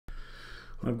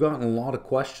I've gotten a lot of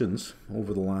questions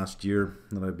over the last year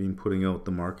that I've been putting out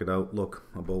the market outlook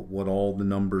about what all the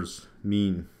numbers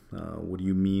mean. What do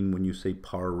you mean when you say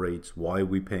par rates? Why are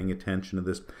we paying attention to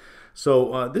this?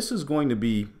 So this is going to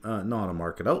be not a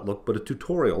market outlook, but a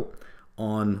tutorial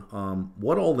on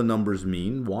what all the numbers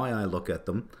mean, why I look at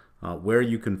them, where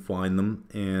you can find them,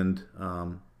 and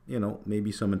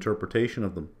maybe some interpretation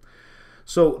of them.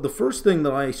 So the first thing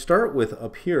that I start with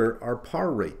up here are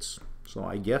par rates. So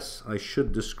I guess I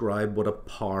should describe what a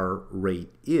par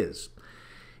rate is.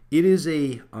 It is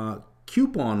a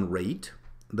coupon rate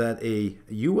that a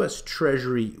U.S.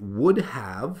 Treasury would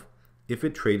have if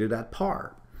it traded at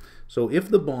par. So if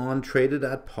the bond traded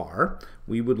at par,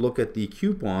 we would look at the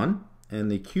coupon,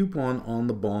 and the coupon on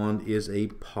the bond is a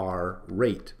par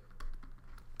rate.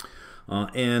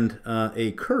 And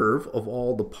a curve of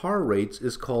all the par rates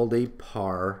is called a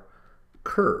par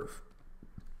curve.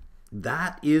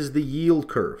 That is the yield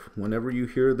curve. Whenever you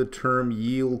hear the term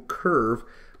yield curve,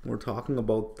 we're talking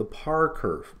about the par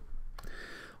curve.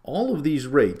 All of these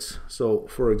rates, so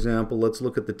for example, let's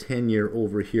look at the 10-year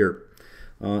over here.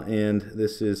 And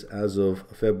this is as of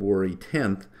February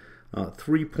 10th,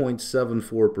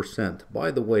 3.74%.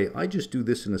 By the way, I just do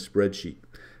this in a spreadsheet.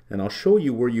 And I'll show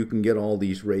you where you can get all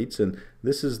these rates. And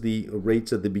this is the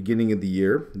rates at the beginning of the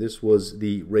year. This was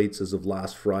the rates as of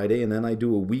last Friday. And then I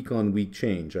do a week-on-week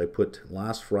change. I put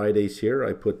last Friday's here.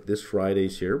 I put this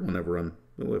Friday's here whenever I'm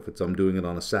doing it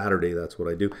on a Saturday, that's what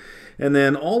I do. And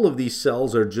then all of these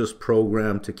cells are just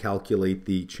programmed to calculate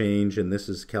the change. And this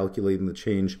is calculating the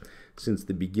change since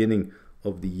the beginning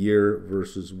of the year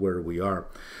versus where we are.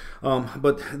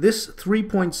 But this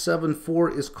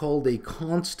 3.74 is called a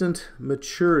constant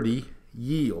maturity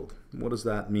yield. What does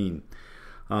that mean?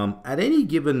 At any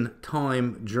given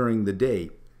time during the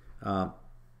day,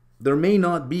 there may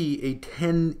not be a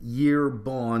 10-year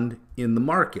bond in the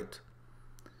market.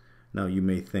 Now you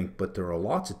may think, but there are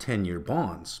lots of 10-year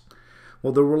bonds.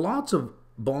 Well, there were lots of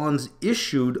bonds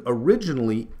issued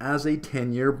originally as a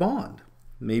 10-year bond.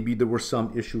 Maybe there were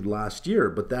some issued last year,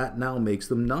 but that now makes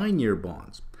them 9-year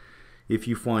bonds. If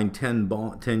you find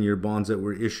 10-year bonds that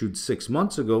were issued 6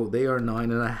 months ago, they are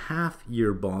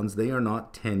 9.5-year bonds. They are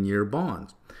not 10-year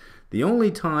bonds. The only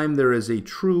time there is a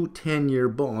true 10-year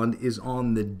bond is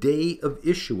on the day of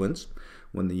issuance,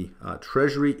 when the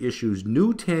Treasury issues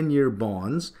new 10-year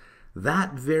bonds.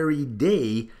 That very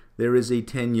day, there is a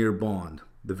 10-year bond.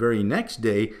 The very next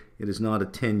day, it is not a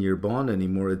 10-year bond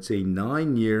anymore. It's a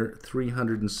 9-year,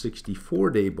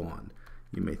 364-day bond.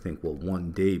 You may think, well,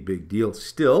 1 day, big deal.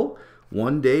 Still,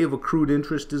 1 day of accrued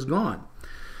interest is gone.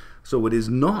 So it is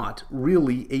not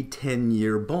really a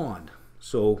 10-year bond.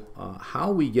 So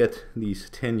how we get these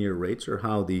 10-year rates, or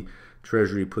how the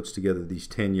Treasury puts together these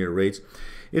 10-year rates,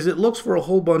 is it looks for a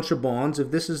whole bunch of bonds.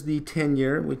 If this is the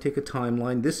 10-year, we take a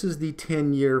timeline. This is the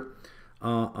 10-year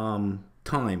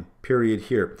time period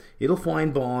here. It'll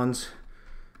find bonds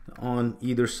on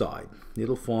either side.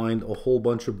 It'll find a whole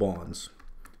bunch of bonds.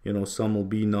 You know, some will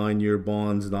be 9-year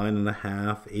bonds,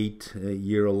 9.5,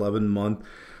 8-year, 11-month,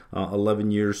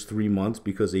 11 years, 3 months,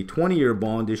 because a 20-year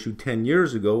bond issued 10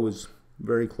 years ago is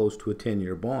very close to a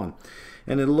 10-year bond.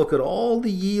 And it'll look at all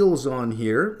the yields on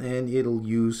here, and it'll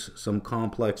use some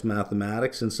complex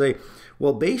mathematics and say,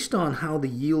 well, based on how the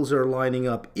yields are lining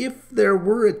up, if there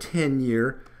were a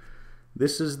 10-year,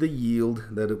 this is the yield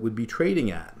that it would be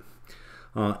trading at.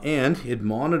 And it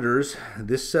monitors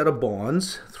this set of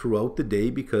bonds throughout the day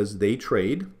because they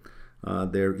trade.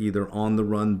 They're either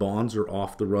on-the-run bonds or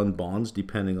off-the-run bonds,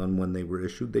 depending on when they were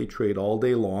issued. They trade all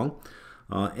day long.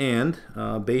 And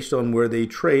based on where they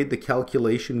trade, the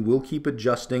calculation will keep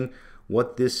adjusting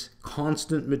what this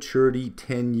constant maturity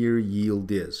 10-year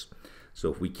yield is. So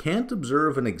if we can't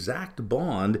observe an exact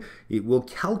bond, it will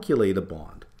calculate a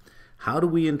bond. How do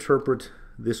we interpret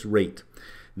this rate?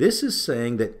 This is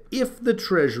saying that if the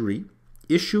Treasury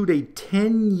issued a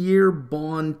 10-year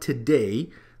bond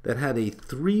today that had a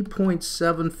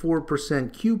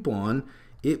 3.74% coupon,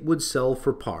 it would sell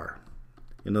for par.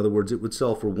 In other words, it would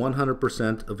sell for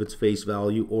 100% of its face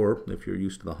value, or if you're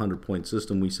used to the 100-point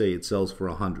system, we say it sells for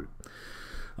 100.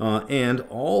 And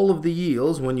all of the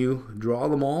yields, when you draw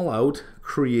them all out,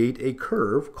 create a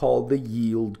curve called the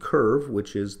yield curve,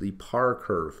 which is the par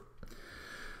curve.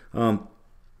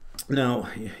 Now,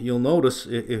 you'll notice,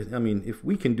 if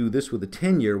we can do this with a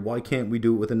 10-year, why can't we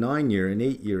do it with a 9-year, an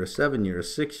 8-year, a 7-year, a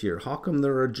 6-year? How come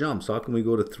there are jumps? How can we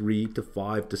go to 3 to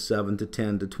 5 to 7 to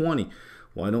 10 to 20?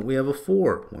 Why don't we have a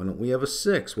 4? Why don't we have a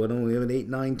 6? Why don't we have an 8,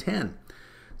 9, 10?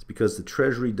 It's because the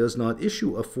Treasury does not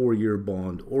issue a 4-year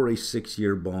bond or a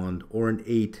 6-year bond or an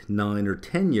 8, 9, or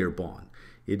 10-year bond.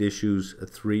 it issues a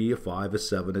 3, a 5, a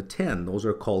 7, a 10. Those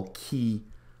are called key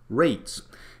rates.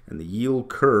 And the yield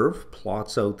curve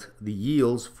plots out the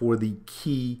yields for the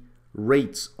key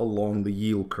rates along the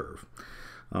yield curve.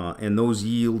 And those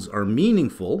yields are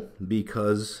meaningful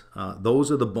because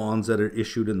those are the bonds that are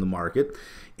issued in the market.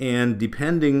 And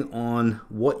depending on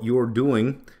what you're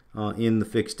doing in the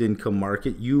fixed income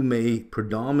market, you may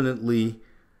predominantly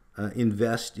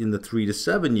invest in the 3 to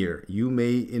 7 year. You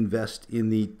may invest in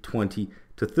the 20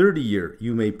 to 30 year.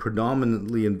 You may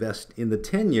predominantly invest in the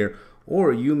 10 year,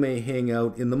 or you may hang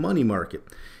out in the money market.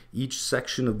 Each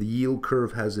section of the yield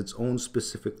curve has its own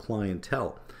specific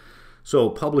clientele. So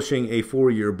publishing a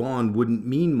 4-year bond wouldn't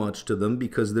mean much to them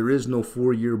because there is no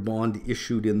 4-year bond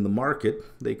issued in the market.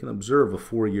 They can observe a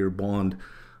 4-year bond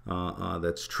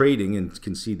that's trading and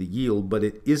can see the yield, but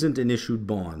it isn't an issued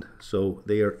bond. So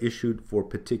they are issued for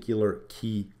particular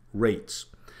key rates.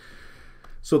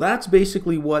 So that's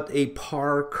basically what a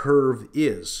par curve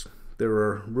is. There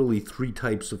are really 3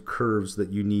 types of curves that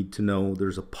you need to know.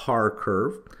 There's a par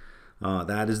curve.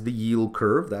 That is the yield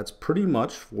curve. That's pretty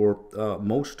much for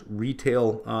most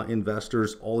retail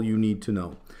investors all you need to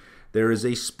know. There is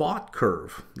a spot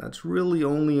curve. That's really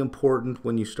only important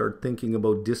when you start thinking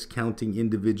about discounting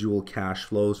individual cash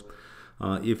flows.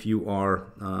 If you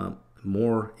are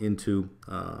more into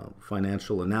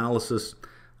financial analysis,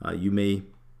 you may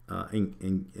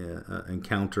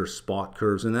encounter spot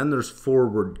curves. And then there's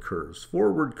forward curves.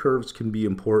 Forward curves can be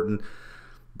important,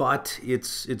 but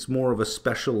it's more of a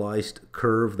specialized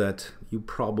curve that you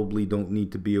probably don't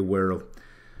need to be aware of.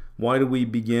 Why do we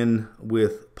begin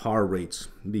with par rates?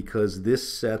 Because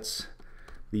this sets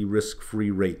the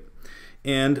risk-free rate.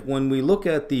 And when we look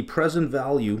at the present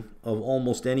value of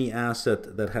almost any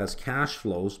asset that has cash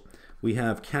flows, we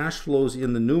have cash flows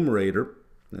in the numerator.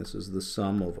 This is the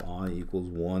sum of I equals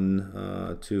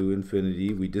 1 to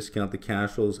infinity. We discount the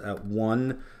cash flows at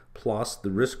 1 plus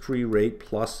the risk-free rate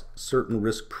plus certain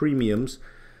risk premiums,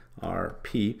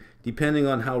 RP, depending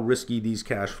on how risky these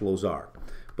cash flows are.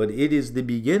 But it is the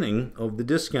beginning of the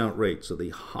discount rate. So the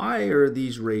higher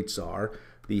these rates are,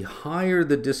 the higher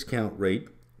the discount rate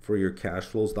for your cash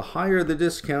flows. The higher the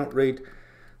discount rate,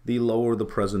 the lower the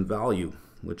present value,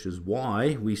 which is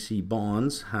why we see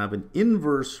bonds have an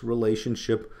inverse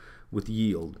relationship with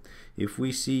yield. If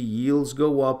we see yields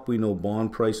go up, we know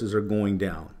bond prices are going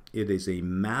down. It is a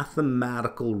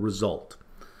mathematical result.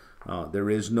 There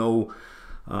is no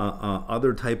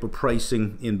other type of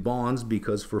pricing in bonds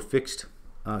because for fixed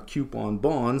coupon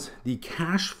bonds, the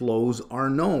cash flows are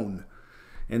known.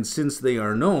 And since they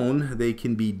are known, they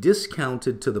can be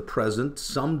discounted to the present,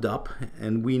 summed up,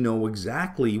 and we know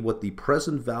exactly what the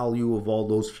present value of all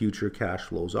those future cash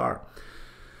flows are.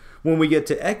 When we get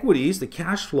to equities, the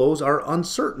cash flows are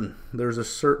uncertain. There's a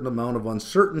certain amount of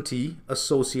uncertainty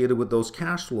associated with those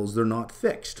cash flows. They're not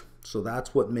fixed. So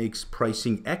that's what makes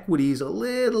pricing equities a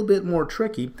little bit more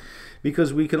tricky,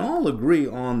 because we can all agree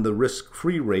on the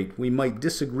risk-free rate. We might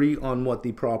disagree on what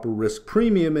the proper risk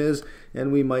premium is,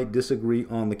 and we might disagree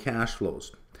on the cash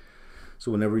flows.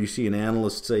 So whenever you see an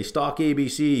analyst say stock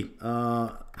ABC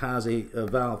has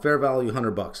a fair value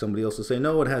 $100, somebody else will say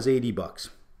no, it has $80.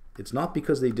 It's not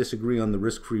because they disagree on the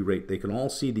risk-free rate. They can all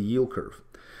see the yield curve.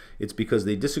 It's because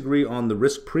they disagree on the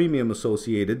risk premium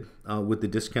associated with the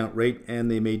discount rate, and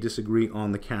they may disagree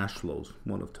on the cash flows,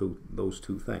 one of those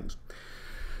two things.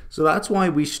 So that's why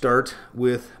we start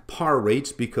with par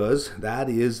rates, because that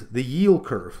is the yield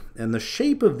curve. And the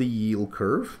shape of the yield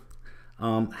curve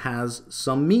has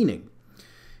some meaning.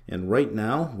 And right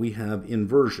now we have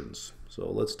inversions. So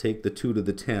let's take the 2 to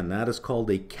the 10. That is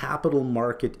called a capital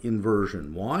market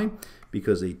inversion. Why?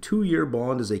 Because a 2-year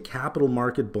bond is a capital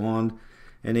market bond,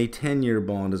 and a 10-year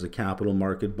bond is a capital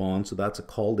market bond. So that's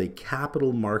called a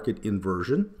capital market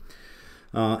inversion.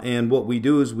 And what we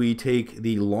do is we take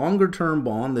the longer term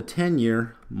bond, the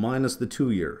 10-year, minus the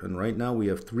 2-year. And right now we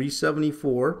have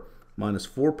 374 minus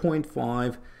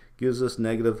 4.5 gives us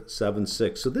negative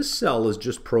 7.6. So this cell is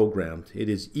just programmed. It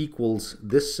is equals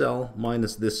this cell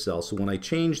minus this cell. So when I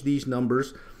change these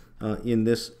numbers in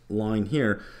this line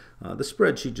here, the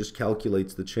spreadsheet just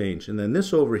calculates the change. And then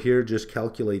this over here just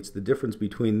calculates the difference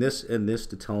between this and this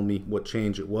to tell me what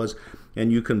change it was.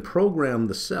 And you can program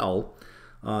the cell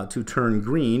to turn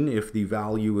green if the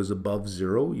value is above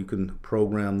 0. You can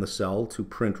program the cell to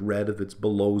print red if it's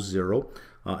below 0,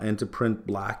 and to print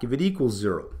black if it equals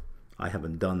 0. I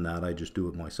haven't done that, I just do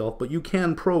it myself, but you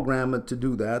can program it to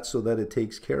do that so that it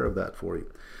takes care of that for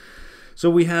you.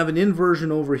 So we have an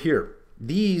inversion over here.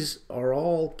 These are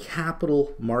all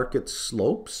capital market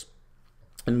slopes,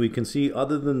 And we can see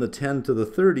other than the 10 to the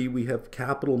 30, we have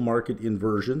capital market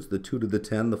inversions, the 2 to the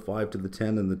 10, the 5 to the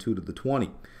 10, and the 2 to the 20.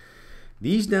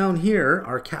 These down here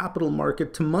are capital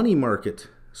market to money market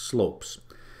slopes.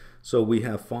 So we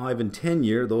have 5 and 10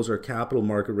 year, those are capital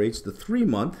market rates. The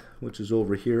 3-month, which is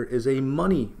over here, is a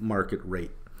money market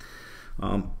rate.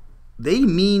 They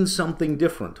mean something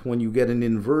different when you get an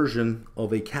inversion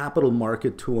of a capital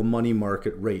market to a money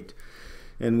market rate.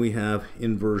 And we have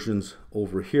inversions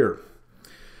over here.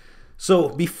 So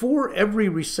before every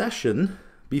recession,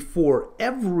 there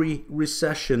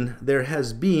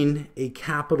has been a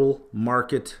capital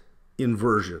market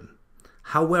inversion.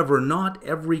 However, not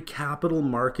every capital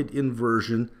market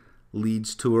inversion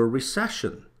leads to a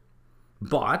recession.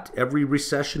 But every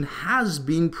recession has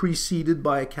been preceded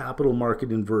by a capital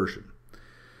market inversion.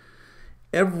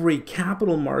 Every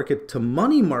capital market to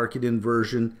money market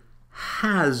inversion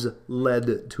has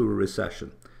led to a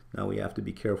recession. Now we have to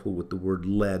be careful with the word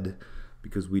led,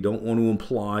 because we don't want to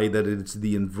imply that it's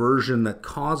the inversion that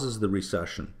causes the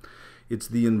recession. It's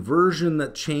the inversion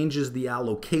that changes the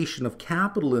allocation of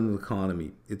capital in the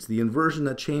economy. It's the inversion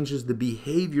that changes the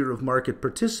behavior of market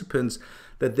participants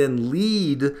that then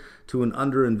lead to an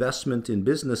underinvestment in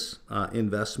business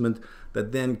investment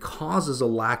that then causes a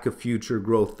lack of future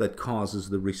growth that causes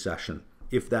the recession.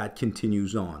 If that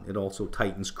continues on, it also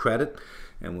tightens credit.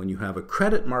 And when you have a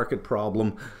credit market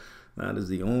problem, that is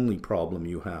the only problem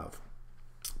you have.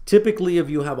 Typically, if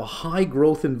you have a high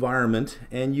growth environment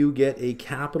and you get a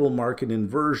capital market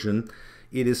inversion,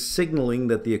 it is signaling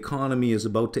that the economy is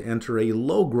about to enter a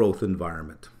low growth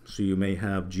environment. So you may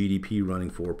have GDP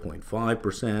running 4.5%,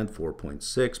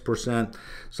 4.6%.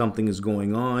 Something is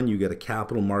going on. You get a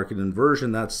capital market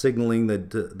inversion. That's signaling that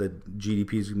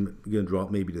GDP is going to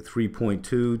drop maybe to 3.2,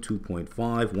 2.5,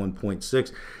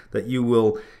 1.6, that you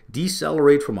will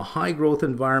decelerate from a high growth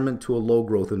environment to a low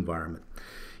growth environment.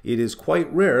 It is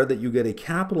quite rare that you get a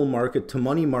capital market to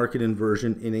money market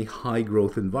inversion in a high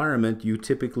growth environment. You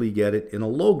typically get it in a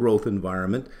low growth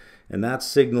environment, and that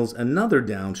signals another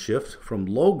downshift from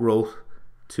low growth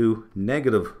to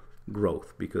negative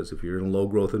growth. Because if you're in a low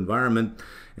growth environment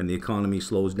and the economy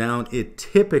slows down, it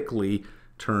typically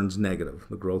turns negative.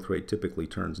 The growth rate typically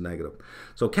turns negative.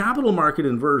 So capital market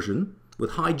inversion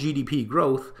with high GDP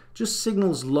growth just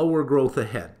signals lower growth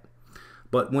ahead.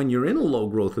 But when you're in a low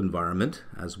growth environment,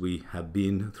 as we have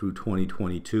been through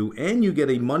 2022, and you get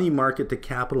a money market to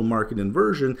capital market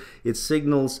inversion, it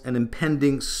signals an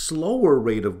impending slower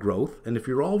rate of growth. And if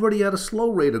you're already at a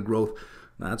slow rate of growth,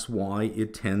 that's why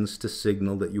it tends to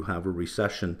signal that you have a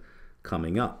recession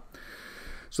coming up.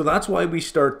 So that's why we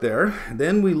start there.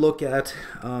 Then we look at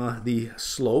the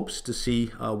slopes to see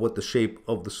what the shape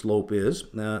of the slope is.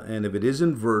 And if it is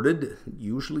inverted, it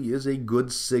usually is a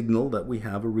good signal that we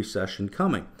have a recession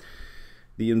coming.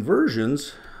 The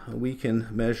inversions we can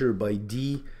measure by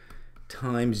D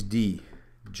times D,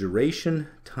 duration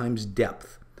times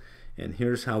depth. And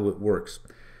here's how it works.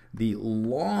 The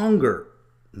longer,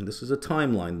 and this is a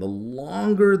timeline, the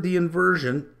longer the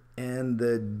inversion and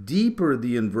the deeper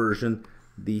the inversion,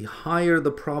 the higher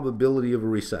the probability of a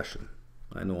recession.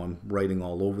 I know I'm writing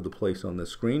all over the place on this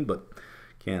screen, but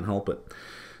can't help it.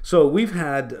 So we've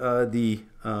had the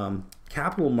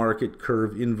capital market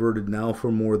curve inverted now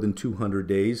for more than 200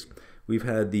 days. We've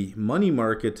had the money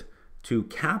market to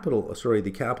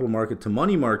the capital market to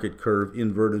money market curve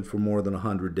inverted for more than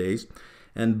 100 days.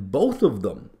 And both of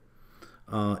them,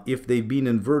 if they've been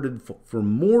inverted for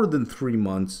more than 3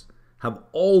 months, have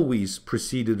always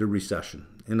preceded a recession.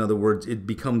 In other words, it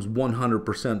becomes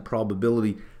 100%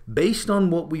 probability based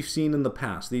on what we've seen in the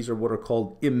past. These are what are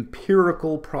called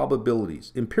empirical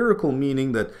probabilities. Empirical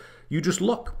meaning that you just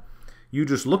look. You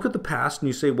just look at the past and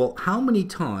you say, well, how many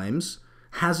times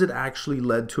has it actually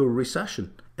led to a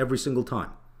recession? Every single time.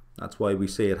 That's why we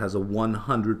say it has a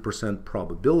 100%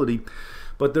 probability.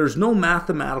 But there's no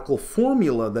mathematical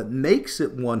formula that makes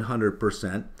it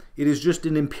 100%. It is just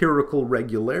an empirical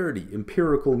regularity.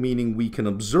 Empirical meaning we can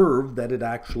observe that it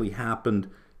actually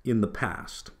happened in the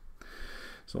past.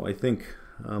 So I think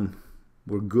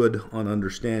we're good on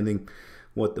understanding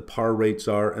what the par rates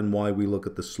are and why we look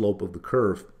at the slope of the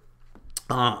curve.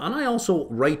 And I also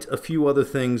write a few other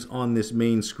things on this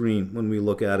main screen when we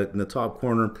look at it. In the top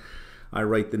corner, I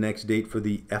write the next date for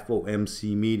the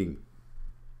FOMC meeting.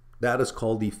 That is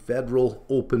called the Federal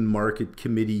Open Market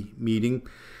Committee meeting.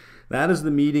 That is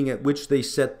the meeting at which they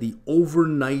set the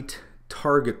overnight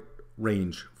target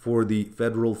range for the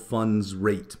federal funds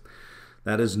rate.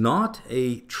 That is not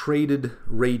a traded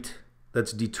rate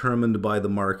that's determined by the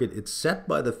market. It's set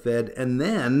by the Fed, and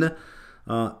then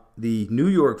the New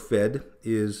York Fed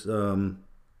is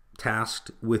tasked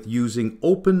with using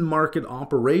open market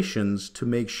operations to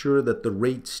make sure that the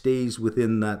rate stays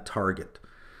within that target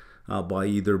by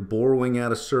either borrowing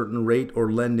at a certain rate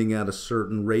or lending at a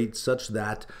certain rate, such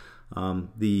that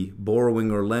the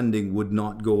borrowing or lending would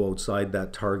not go outside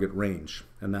that target range.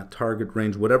 And that target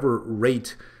range, whatever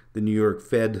rate the New York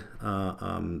Fed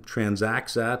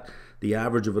transacts at, the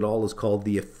average of it all is called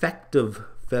the effective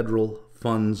federal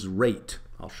funds rate.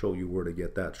 I'll show you where to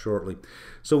get that shortly.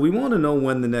 So we want to know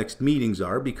when the next meetings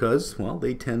are because, well,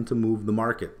 they tend to move the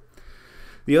market.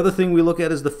 The other thing we look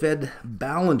at is the Fed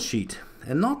balance sheet.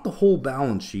 And not the whole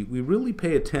balance sheet. We really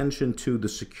pay attention to the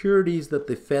securities that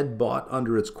the Fed bought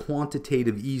under its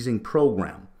quantitative easing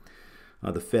program.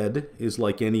 The Fed is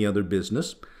like any other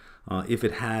business. If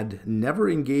it had never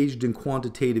engaged in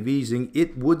quantitative easing,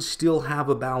 it would still have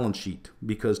a balance sheet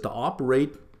because to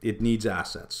operate, it needs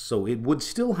assets. So it would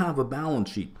still have a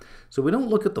balance sheet. So we don't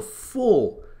look at the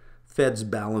full Fed's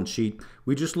balance sheet.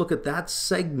 We just look at that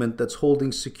segment that's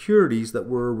holding securities that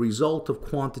were a result of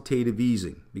quantitative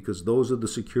easing because those are the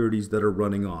securities that are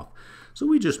running off. So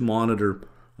we just monitor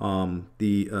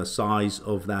the size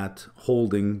of that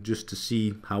holding just to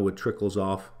see how it trickles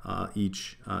off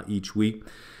each week.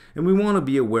 And we want to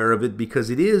be aware of it because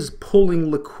it is pulling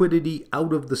liquidity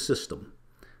out of the system.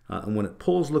 And when it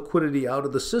pulls liquidity out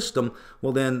of the system,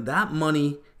 well then that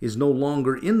money is no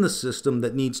longer in the system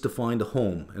that needs to find a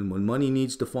home. And when money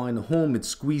needs to find a home, it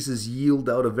squeezes yield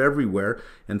out of everywhere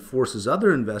and forces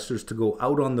other investors to go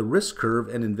out on the risk curve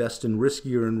and invest in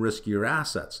riskier and riskier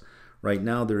assets. Right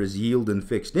now there is yield in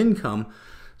fixed income,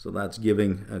 so that's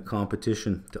giving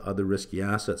competition to other risky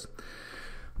assets.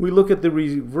 We look at the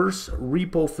reverse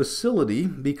repo facility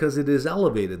because it is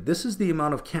elevated. This is the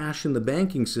amount of cash in the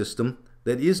banking system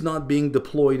that is not being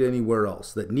deployed anywhere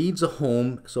else, that needs a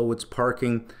home, so it's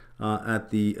parking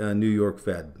at the New York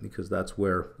Fed because that's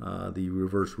where the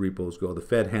reverse repos go. The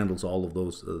Fed handles all of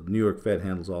those. The New York Fed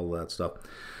handles all of that stuff.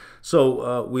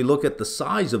 So we look at the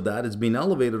size of that. It's been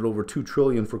elevated over $2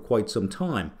 trillion for quite some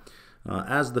time.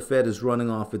 As the Fed is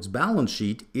running off its balance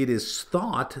sheet, it is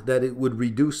thought that it would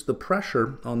reduce the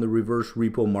pressure on the reverse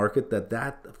repo market,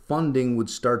 that funding would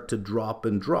start to drop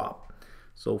and drop.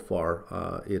 So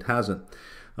far, it hasn't.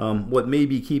 What may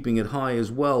be keeping it high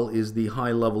as well is the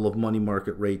high level of money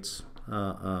market rates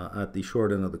at the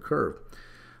short end of the curve.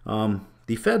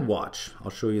 The Fed Watch, I'll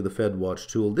show you the Fed Watch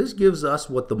tool. This gives us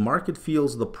what the market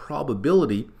feels the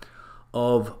probability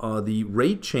of the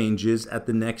rate changes at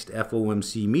the next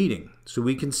FOMC meeting. So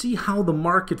we can see how the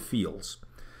market feels.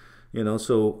 You know,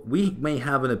 so we may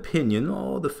have an opinion,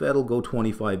 oh, the Fed will go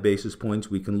 25 basis points.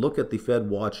 We can look at the Fed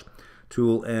Watch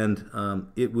tool and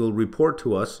it will report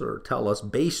to us or tell us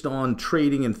based on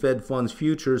trading in Fed funds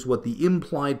futures what the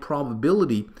implied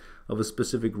probability of a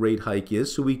specific rate hike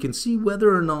is, so we can see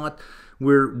whether or not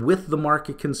we're with the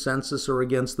market consensus or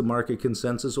against the market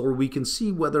consensus, or we can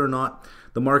see whether or not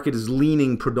the market is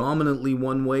leaning predominantly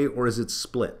one way or is it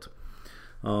split.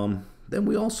 Then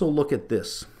we also look at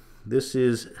this. This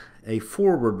is a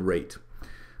forward rate.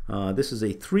 This is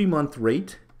a 3-month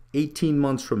rate. 18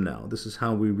 months from now. This is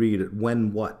how we read it.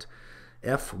 When what?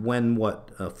 F when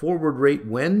what? Forward rate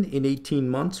when in 18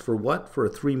 months for what? For a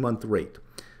 3-month rate.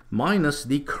 Minus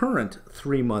the current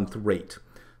 3-month rate.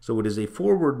 So it is a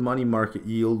forward money market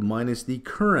yield minus the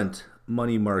current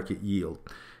money market yield.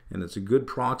 And it's a good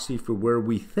proxy for where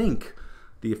we think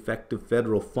the effective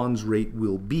federal funds rate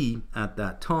will be at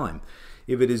that time.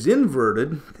 If it is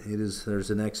inverted, there's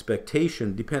an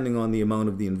expectation, depending on the amount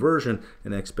of the inversion,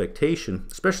 an expectation,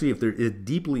 especially if there is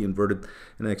deeply inverted,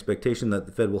 an expectation that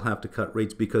the Fed will have to cut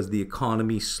rates because the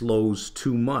economy slows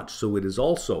too much. So it is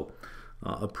also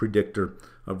a predictor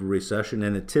of a recession,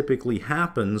 and it typically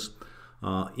happens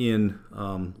in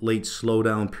late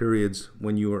slowdown periods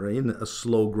when you are in a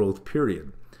slow growth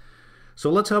period. So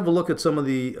let's have a look at some of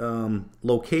the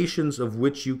locations of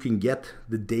which you can get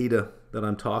the data that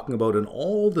I'm talking about, and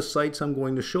all the sites I'm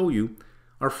going to show you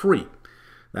are free.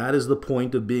 That is the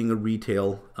point of being a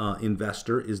retail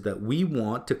investor, is that we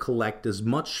want to collect as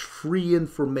much free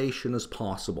information as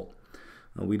possible.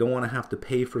 We don't want to have to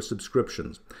pay for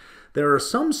subscriptions. There are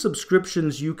some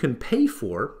subscriptions you can pay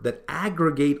for that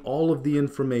aggregate all of the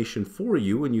information for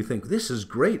you, and you think, this is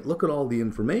great, look at all the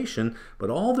information, but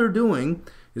all they're doing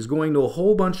is going to a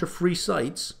whole bunch of free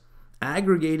sites,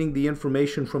 aggregating the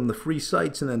information from the free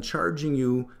sites, and then charging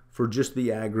you for just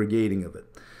the aggregating of it.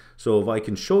 So if I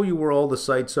can show you where all the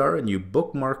sites are and you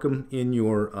bookmark them in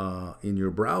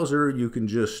your browser, you can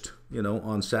just,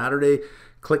 on Saturday,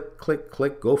 click, click,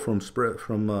 click, go from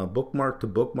bookmark to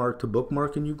bookmark to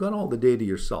bookmark, and you've got all the data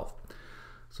yourself.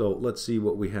 So let's see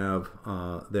what we have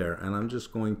there. And I'm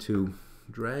just going to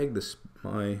drag this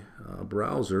my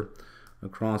browser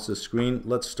across the screen.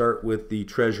 Let's start with the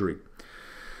Treasury.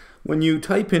 When you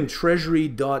type in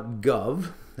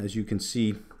treasury.gov, as you can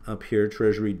see up here,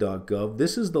 treasury.gov,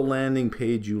 this is the landing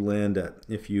page you land at.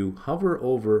 If you hover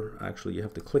over, actually you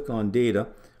have to click on data,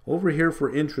 over here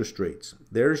for interest rates.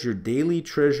 There's your daily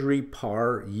Treasury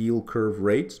par yield curve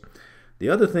rates. The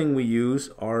other thing we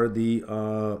use are the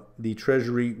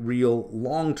Treasury real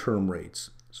long-term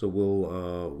rates. So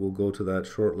we'll go to that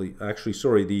shortly. Actually,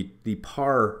 sorry, the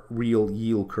par real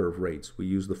yield curve rates. We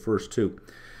use the first two.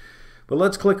 But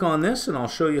let's click on this and I'll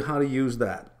show you how to use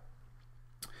that.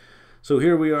 So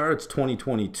here we are, it's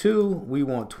 2022, we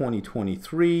want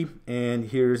 2023,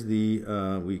 and here's the,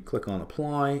 we click on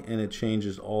apply and it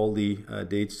changes all the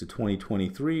dates to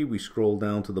 2023. We scroll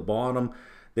down to the bottom,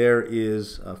 there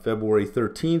is February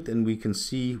 13th, and we can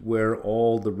see where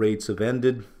all the rates have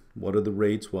ended. What are the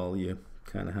rates? Well, you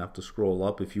kind of have to scroll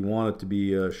up. If you want it to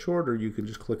be shorter, you can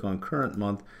just click on current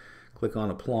month, click on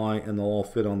apply, and they'll all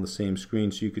fit on the same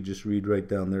screen. So you could just read right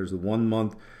down. There's the 1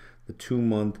 month, the 2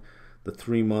 month, the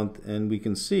 3 month, and we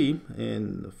can see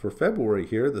for February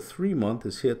here, the 3 month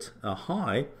has hit a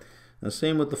high. The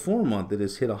same with the 4 month, it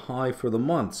has hit a high for the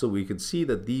month. So we can see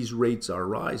that these rates are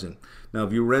rising. Now,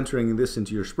 if you were entering this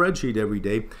into your spreadsheet every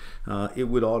day, it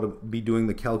would ought to be doing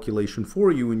the calculation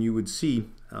for you, and you would see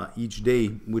each day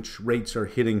which rates are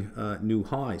hitting new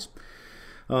highs.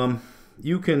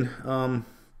 You can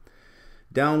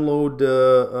download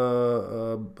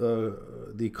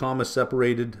the comma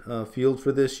separated field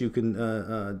for this. You can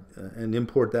and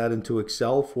import that into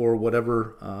Excel for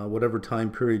whatever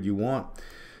time period you want.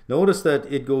 Notice that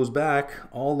it goes back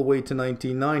all the way to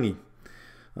 1990,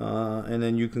 and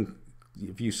then you can,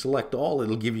 if you select all,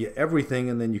 it'll give you everything,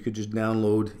 and then you could just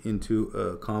download into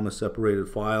a comma separated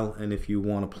file. And if you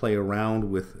want to play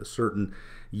around with a certain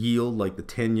yield, like the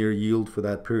 10-year yield for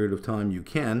that period of time, you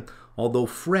can. Although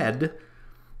FRED,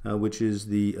 which is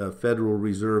the Federal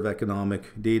Reserve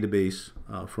Economic Database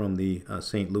from the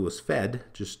St. Louis Fed,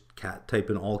 just type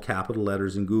in all capital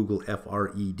letters in Google,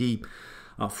 FRED.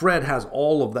 FRED has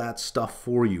all of that stuff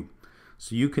for you.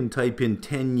 So you can type in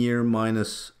 10-year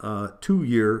minus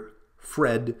 2-year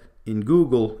FRED in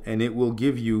Google, and it will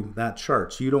give you that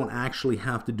chart. So you don't actually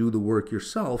have to do the work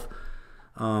yourself.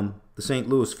 The St.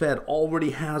 Louis Fed already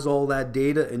has all that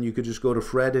data, and you could just go to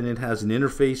FRED, and it has an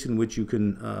interface in which you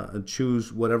can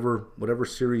choose whatever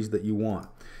series that you want.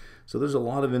 So there's a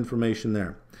lot of information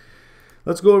there.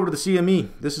 Let's go over to the CME.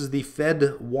 This is the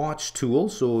Fed Watch tool.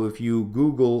 So if you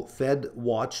Google Fed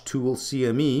Watch tool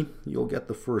CME, you'll get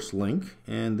the first link,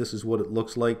 and this is what it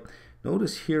looks like.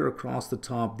 Notice here across the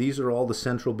top, these are all the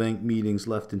central bank meetings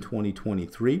left in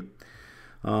 2023.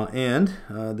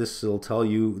 This will tell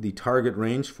you the target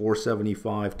range,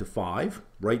 475 to 5.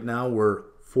 Right now we're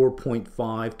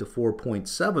 4.5 to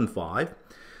 4.75.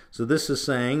 So this is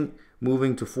saying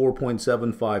moving to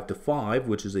 4.75 to 5,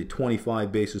 which is a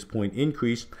 25 basis point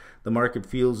increase. The market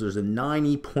feels there's a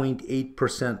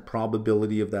 90.8%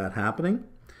 probability of that happening,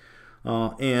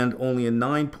 and only a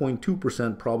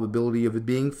 9.2% probability of it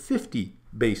being 50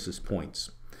 basis points.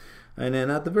 And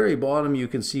then at the very bottom, you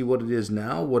can see what it is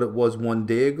now, what it was 1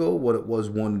 day ago, what it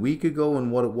was 1 week ago,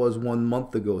 and what it was 1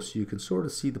 month ago. So you can sort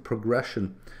of see the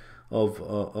progression of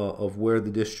where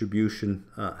the distribution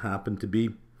happened to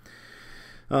be.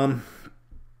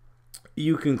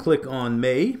 You can click on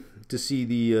May to see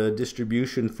the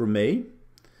distribution for May.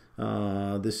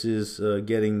 This is a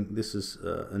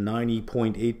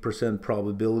 90.8%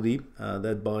 probability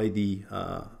that by the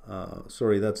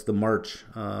sorry, that's the March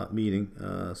meeting.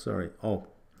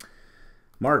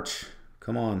 March.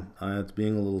 Come on, it's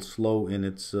being a little slow in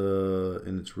its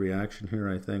reaction here,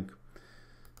 I think.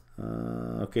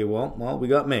 Okay, well, we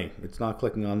got May. It's not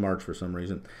clicking on March for some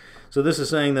reason. So this is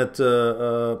saying that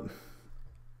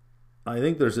I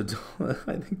think there's a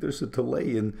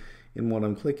delay in what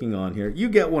I'm clicking on here. You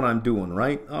get what I'm doing,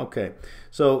 right? Okay.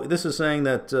 So this is saying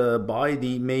that by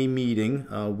the May meeting,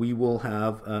 we will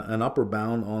have an upper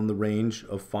bound on the range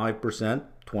of 5%,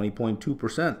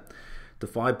 20.2%. To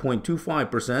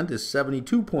 5.25% is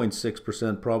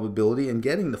 72.6% probability, and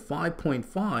getting the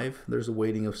 5.5, there's a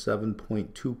weighting of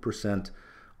 7.2%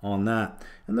 on that.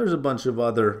 And there's a bunch of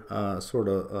other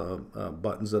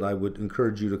buttons that I would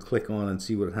encourage you to click on and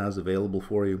see what it has available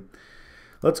for you.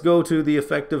 Let's go to the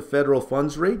effective federal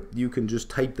funds rate. You can just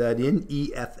type that in,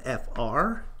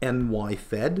 EFFR, NY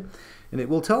Fed, and it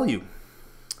will tell you.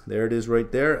 There it is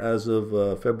right there. As of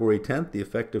February 10th, the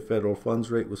effective federal funds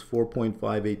rate was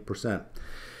 4.58%.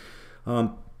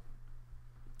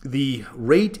 The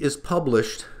rate is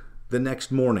published the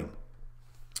next morning.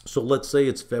 So let's say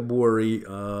it's February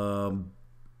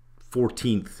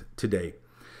 14th today.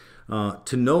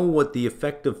 To know what the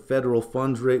effective federal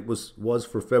funds rate was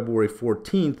for February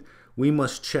 14th, we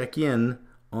must check in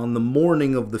on the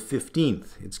morning of the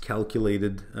 15th. It's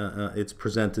calculated, it's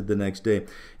presented the next day.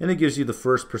 And it gives you the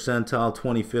first percentile,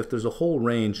 25th. There's a whole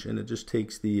range, and it just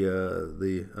takes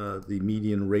the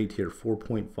median rate here,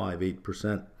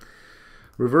 4.58%.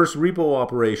 Reverse repo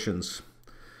operations.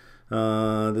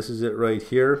 This is it right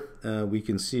here. We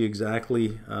can see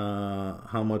exactly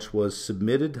how much was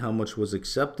submitted, how much was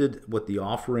accepted, what the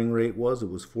offering rate was. It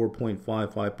was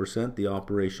 4.55%. The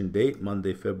operation date,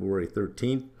 Monday, February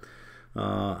 13th.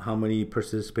 How many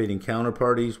participating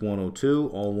counterparties? 102.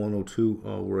 All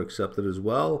 102 were accepted as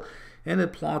well. And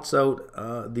it plots out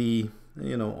all the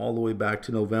way back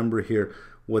to November here,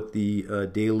 what the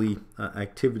daily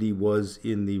activity was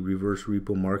in the reverse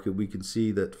repo market. We can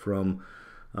see that from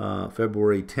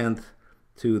February 10th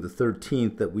to the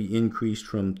 13th that we increased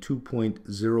from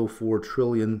 2.04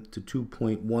 trillion to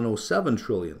 2.107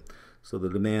 trillion. So the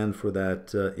demand for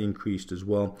that increased as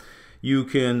well. You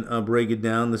can break it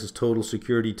down. This is total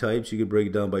security types. You can break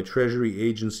it down by treasury,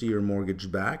 agency, or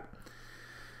mortgage backed.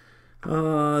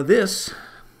 This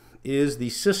is the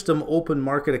system open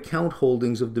market account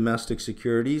holdings of domestic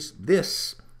securities.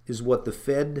 This is what the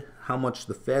Fed, how much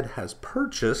the Fed has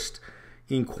purchased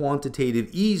in quantitative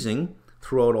easing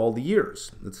throughout all the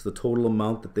years. It's the total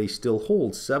amount that they still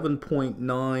hold,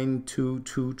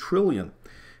 7.922 trillion.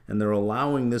 And they're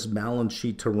allowing this balance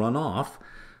sheet to run off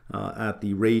at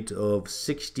the rate of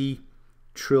 60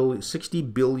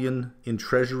 billion in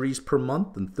treasuries per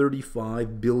month and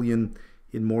 35 billion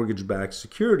in mortgage-backed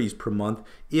securities per month,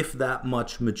 if that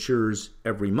much matures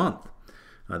every month.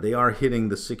 They are hitting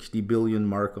the 60 billion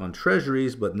mark on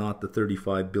treasuries, but not the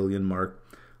 35 billion mark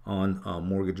on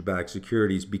mortgage-backed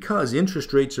securities, because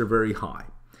interest rates are very high.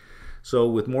 So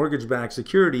with mortgage-backed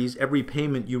securities, every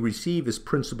payment you receive is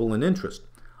principal and interest,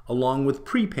 along with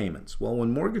prepayments. Well,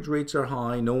 when mortgage rates are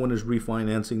high, no one is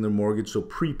refinancing their mortgage, so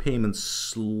prepayments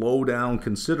slow down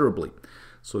considerably.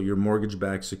 So your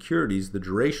mortgage-backed securities, the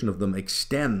duration of them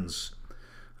extends.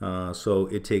 So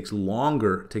it takes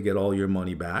longer to get all your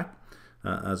money back,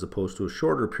 as opposed to a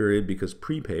shorter period, because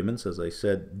prepayments, as I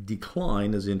said,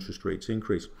 decline as interest rates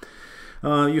increase.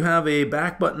 You have a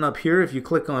back button up here. If you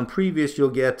click on previous, you'll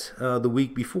get the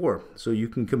week before. So you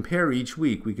can compare each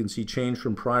week. We can see change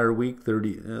from prior week. There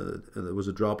was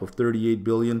a drop of 38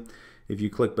 billion. If you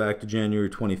click back to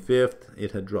January 25th,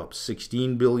 it had dropped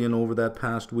 16 billion over that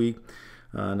past week.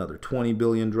 Another 20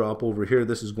 billion drop over here.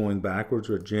 This is going backwards.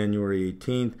 We're at January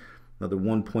 18th. Another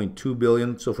 1.2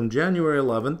 billion. So from January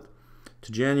 11th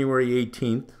to January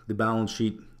 18th, the balance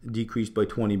sheet decreased by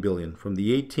 20 billion. From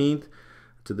the 18th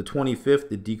to the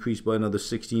 25th, it decreased by another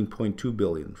 16.2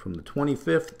 billion. From the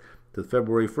 25th to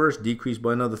February 1st, decreased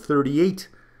by another 38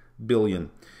 billion.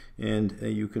 And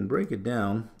you can break it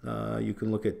down. You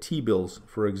can look at T-bills,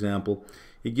 for example.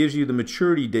 It gives you the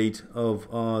maturity date of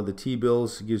the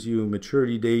T-bills. It gives you a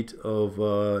maturity date of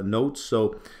notes.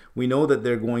 So we know that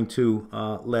they're going to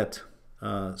let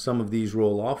some of these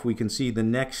roll off. We can see the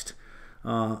next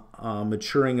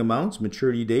maturing amounts.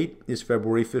 Maturity date is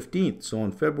February 15th. So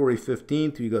on February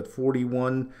 15th, you got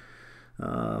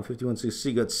 51.60.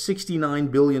 You got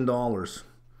 $69 billion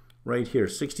right here.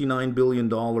 $69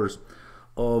 billion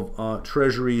of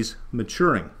treasuries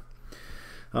maturing.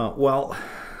 Well,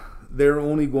 they're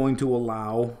only going to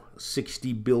allow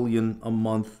 60 billion a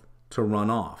month to run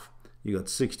off. You got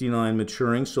 69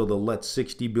 maturing, so they'll let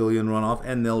 60 billion run off,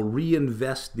 and they'll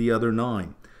reinvest the other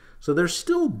 9. So they're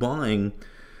still buying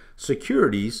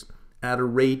securities at a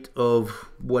rate of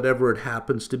whatever it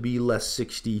happens to be, less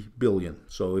 60 billion.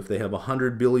 So if they have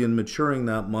 100 billion maturing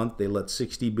that month, they let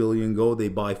 60 billion go, they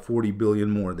buy 40 billion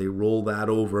more. They roll that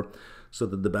over so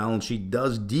that the balance sheet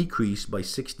does decrease by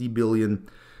 60 billion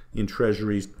in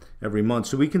treasuries every month.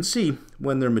 So we can see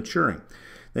when they're maturing.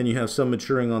 Then you have some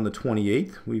maturing on the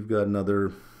 28th. We've got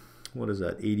another, what is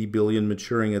that, 80 billion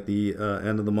maturing at the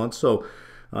end of the month. So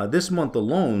this month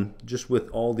alone, just with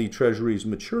all the treasuries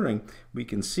maturing, we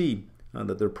can see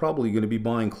that they're probably going to be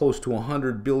buying close to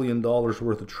 $100 billion worth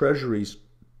of treasuries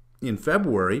in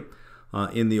February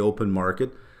in the open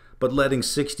market, but letting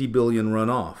 60 billion run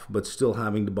off, but still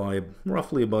having to buy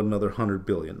roughly about another 100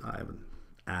 billion. I haven't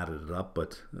added it up,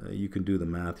 but you can do the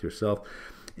math yourself.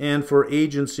 And for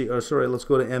agency, let's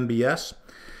go to MBS.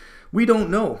 We don't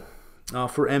know.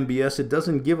 For MBS, it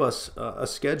doesn't give us a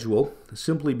schedule,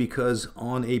 simply because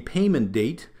on a payment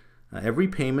date, every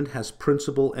payment has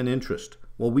principal and interest.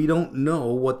 Well, we don't know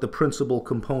what the principal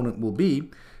component will be,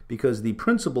 because the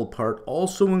principal part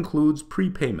also includes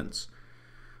prepayments.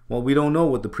 Well, we don't know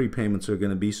what the prepayments are going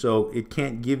to be, so it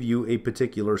can't give you a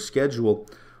particular schedule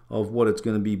of what it's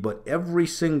going to be. But every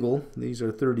single, these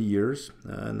are 30 years,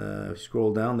 and if you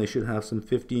scroll down, they should have some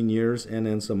 15 years and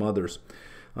then some others.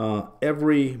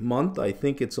 Every month, I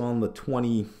think it's on the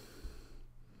 25th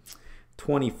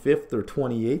or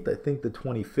 28th. I think the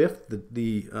 25th,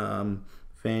 the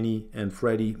Fannie and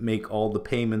Freddie make all the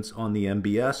payments on the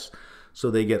MBS.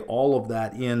 So they get all of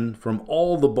that in from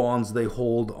all the bonds they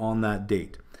hold on that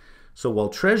date. So while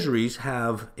treasuries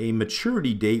have a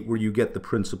maturity date where you get the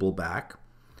principal back,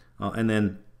 and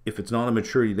then if it's not a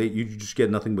maturity date, you just get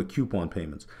nothing but coupon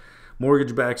payments.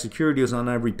 Mortgage-backed securities on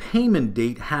every payment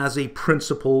date has a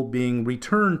principal being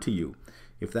returned to you.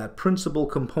 If that principal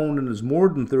component is more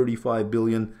than $35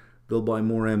 billion, they'll buy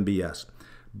more MBS.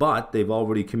 But they've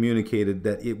already communicated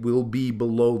that it will be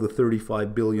below the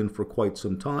 $35 billion for quite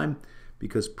some time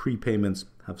because prepayments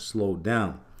have slowed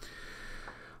down.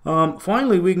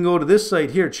 Finally, we can go to this site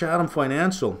here, Chatham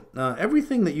Financial.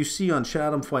 Everything that you see on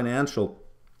Chatham Financial,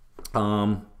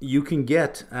 you can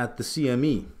get at the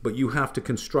CME, but you have to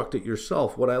construct it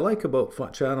yourself. What I like about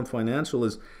Chatham Financial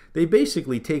is they've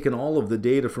basically taken all of the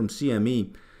data from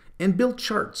CME and built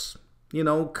charts. You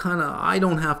know, kind of, I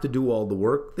don't have to do all the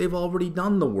work. They've already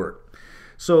done the work.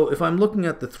 So if I'm looking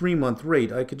at the 3-month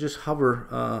rate, I could just hover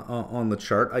on the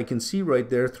chart. I can see right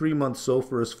there, 3-month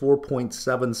SOFR is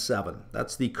 4.77.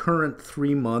 That's the current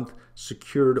 3-month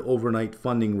secured overnight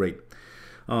funding rate.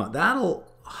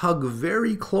 That'll hug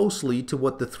very closely to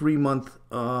what the 3-month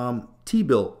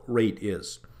T-bill rate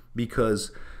is,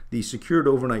 because the secured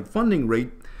overnight funding rate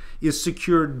is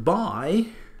secured by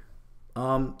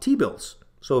T-bills.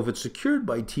 So if it's secured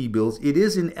by T-bills, it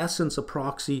is in essence a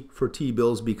proxy for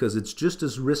T-bills because it's just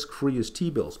as risk-free as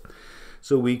T-bills.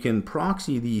 So we can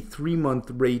proxy the 3-month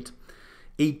rate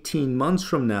 18 months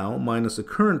from now minus the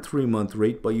current 3-month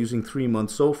rate by using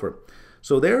 3-month SOFR.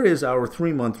 So there is our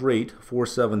 3-month rate,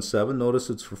 477.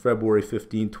 Notice it's for February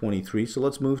 15, 23. So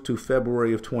let's move to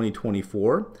February of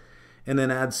 2024 and then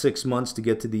add 6 months to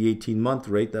get to the 18-month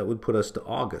rate. That would put us to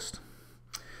August.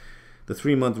 The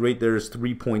 3-month rate there is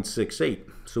 3.68.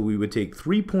 So we would take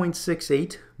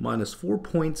 3.68 minus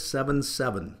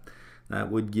 4.77.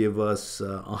 That would give us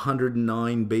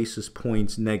 109 basis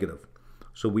points negative.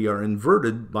 So we are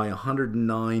inverted by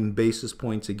 109 basis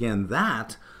points again.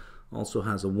 That also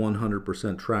has a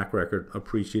 100% track record of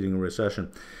preceding a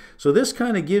recession. So this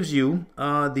kind of gives you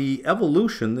the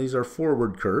evolution. These are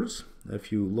forward curves. If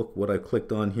you look what I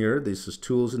clicked on here, this is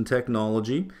tools and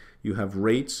technology. You have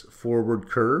rates, forward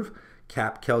curve,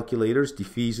 cap calculators,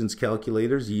 defeasance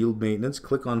calculators, yield maintenance.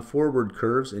 Click on forward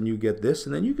curves and you get this,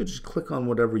 and then you could just click on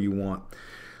whatever you want.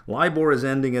 LIBOR is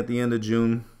ending at the end of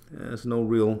June. There's no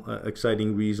real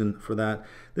exciting reason for that.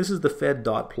 This is the Fed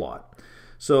dot plot.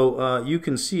 So you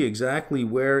can see exactly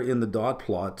where in the dot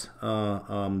plot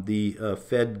the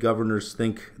Fed governors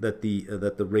think that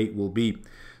the rate will be.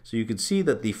 So you can see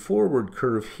that the forward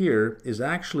curve here is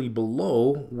actually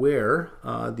below where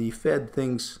the Fed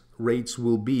thinks rates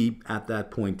will be at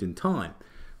that point in time.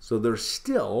 So they're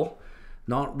still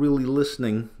not really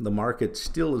listening. The market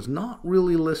still is not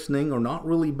really listening or not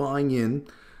really buying in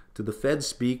to the Fed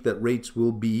speak that rates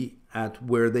will be at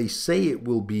where they say it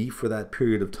will be for that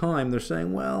period of time. They're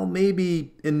saying, well,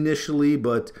 maybe initially,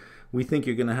 but we think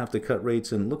you're going to have to cut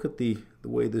rates. And look at the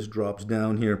way this drops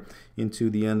down here into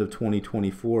the end of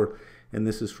 2024. And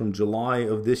this is from July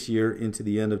of this year into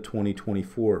the end of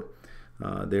 2024.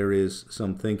 There is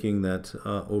some thinking that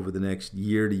over the next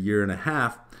year to year and a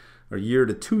half, or year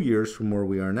to 2 years from where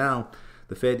we are now,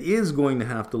 the Fed is going to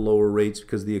have to lower rates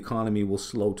because the economy will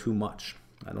slow too much.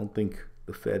 I don't think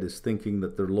the Fed is thinking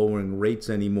that they're lowering rates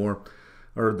anymore,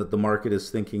 or that the market is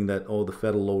thinking that, oh, the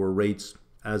Fed will lower rates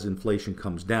as inflation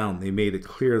comes down. They made it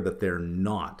clear that they're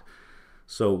not.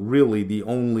 So really the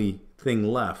only thing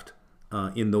left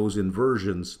in those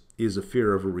inversions is a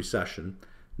fear of a recession,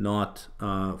 not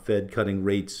Fed cutting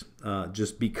rates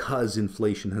just because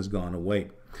inflation has gone away.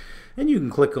 And you can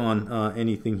click on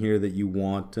anything here that you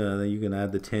want. You can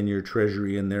add the 10-year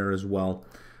Treasury in there as well.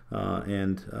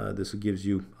 And this gives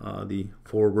you the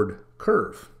forward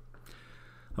curve.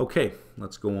 Okay,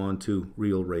 let's go on to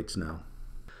real rates now.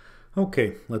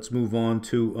 Okay, let's move on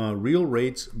to real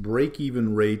rates,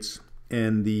 break-even rates,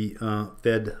 and the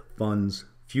Fed funds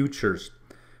futures.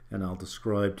 And I'll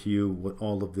describe to you what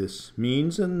all of this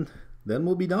means, and then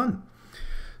we'll be done.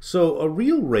 So a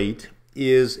real rate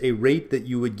is a rate that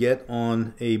you would get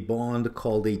on a bond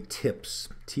called a TIPS,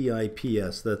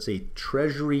 T-I-P-S. That's a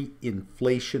Treasury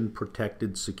Inflation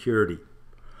Protected Security.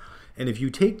 And if you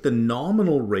take the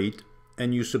nominal rate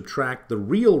and you subtract the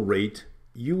real rate,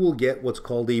 you will get what's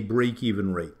called a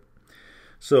break-even rate.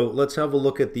 So let's have a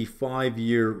look at the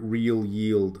 5-year real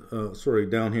yield.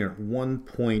 Down here,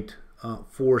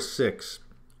 1.46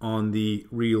 on the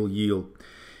real yield.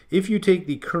 If you take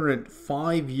the current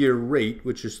 5-year rate,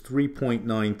 which is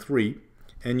 3.93,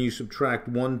 and you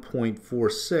subtract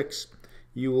 1.46,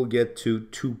 you will get to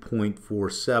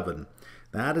 2.47.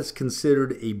 That is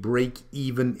considered a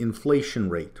break-even inflation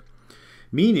rate,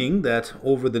 meaning that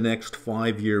over the next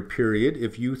 5-year period,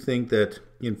 if you think that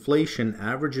inflation,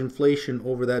 average inflation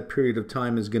over that period of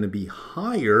time is going to be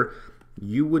higher,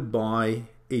 you would buy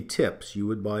a TIPS. You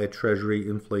would buy a Treasury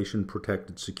inflation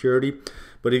protected security.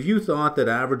 But if you thought that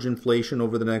average inflation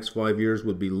over the next 5 years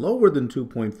would be lower than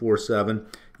 2.47,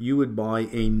 you would buy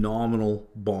a nominal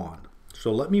bond.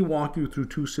 So let me walk you through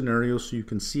two scenarios so you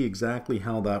can see exactly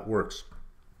how that works.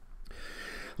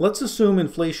 Let's assume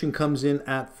inflation comes in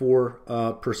at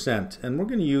 4%, and we're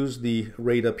going to use the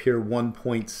rate up here,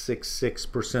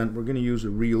 1.66%. We're going to use a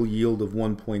real yield of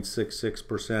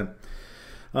 1.66%.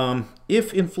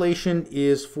 If inflation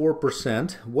is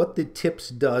 4%, what the TIPS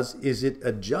does is it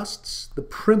adjusts the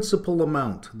principal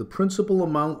amount. The principal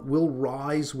amount will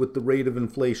rise with the rate of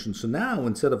inflation. So now,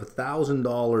 instead of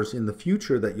 $1,000 in the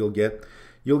future that you'll get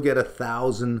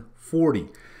 $1,040.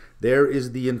 There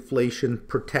is the inflation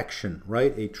protection,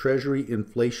 right? A Treasury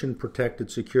inflation protected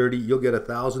security. You'll get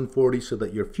 $1,040 so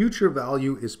that your future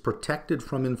value is protected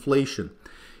from inflation.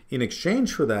 In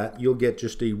exchange for that, you'll get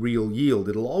just a real yield.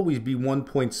 It'll always be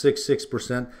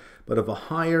 1.66%, but of a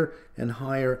higher and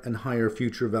higher and higher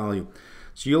future value.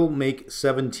 So you'll make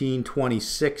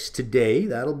 $1,726 today.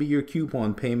 That'll be your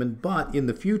coupon payment, but in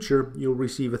the future, you'll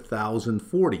receive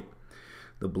 $1,040.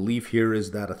 The belief here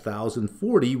is that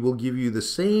 $1,040 will give you the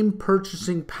same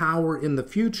purchasing power in the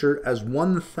future as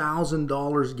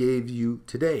 $1,000 gave you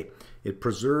today. It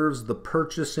preserves the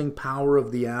purchasing power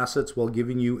of the assets while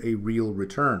giving you a real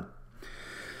return.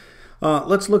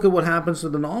 Let's look at what happens to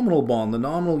the nominal bond. The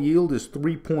nominal yield is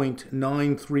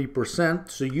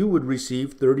 3.93%, so you would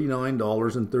receive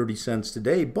 $39.30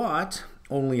 today, but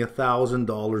only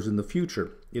 $1,000 in the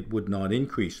future. It would not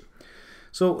increase.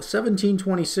 So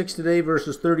 $1,726 today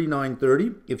versus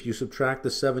 $39.30. If you subtract the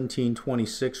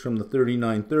 $1,726 from the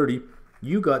 $39.30,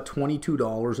 you got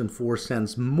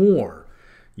 $22.04 more.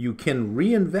 You can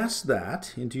reinvest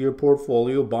that into your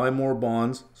portfolio, buy more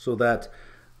bonds, so that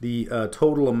the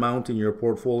total amount in your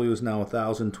portfolio is now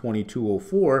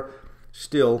 $1,022.04.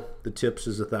 Still, the TIPS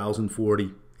is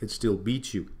 $1,040. It still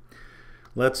beats you.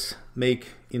 Let's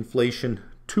make inflation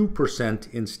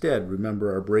 2% instead.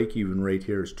 Remember, our break-even rate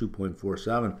here is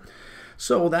 2.47.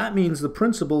 So that means the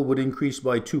principal would increase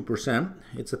by 2%.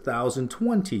 It's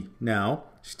 $1,020 now.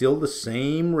 Still the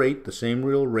same rate, the same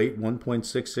real rate,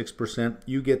 1.66%.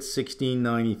 You get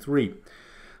 $16.93.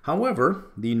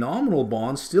 However, the nominal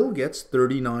bond still gets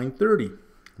 $39.30.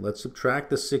 Let's subtract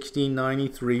the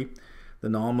 $16.93. The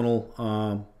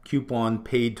nominal coupon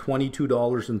paid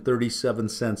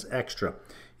 $22.37 extra.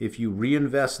 If you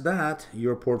reinvest that,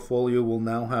 your portfolio will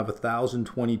now have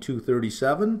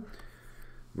 $1,022.37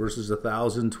 versus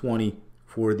 $1,020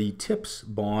 for the TIPS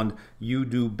bond. You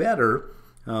do better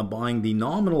buying the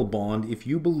nominal bond if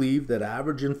you believe that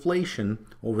average inflation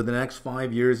over the next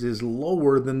 5 years is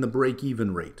lower than the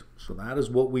break-even rate. So that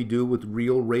is what we do with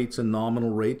real rates and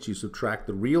nominal rates. You subtract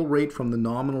the real rate from the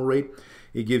nominal rate.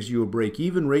 It gives you a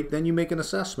break-even rate. Then you make an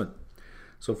assessment.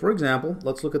 So for example,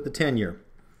 let's look at the 10-year.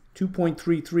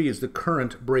 2.33 is the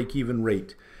current break-even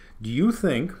rate. Do you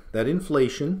think that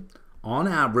inflation, on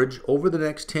average, over the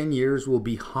next 10 years will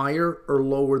be higher or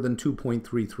lower than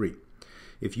 2.33?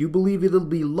 If you believe it'll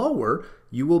be lower,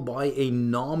 you will buy a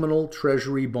nominal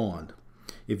Treasury bond.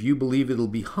 If you believe it'll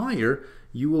be higher,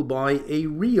 you will buy a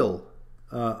real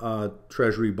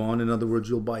Treasury bond. In other words,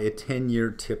 you'll buy a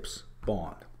 10-year TIPS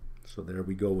bond. So there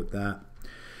we go with that.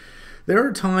 There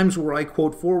are times where I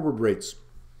quote forward rates.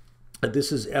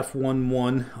 This is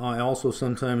F11. I also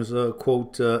sometimes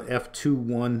quote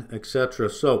F21, etc.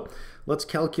 So let's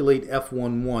calculate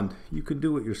F11. You can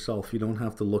do it yourself. You don't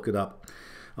have to look it up.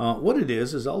 What it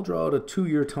is I'll draw out a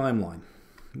 2-year timeline.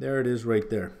 There it is right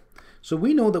there. So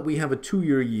we know that we have a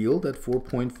 2-year yield at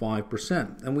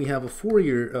 4.5%, and we have a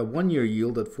 1-year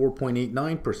yield at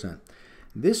 4.89%.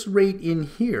 This rate in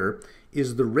here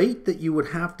is the rate that you would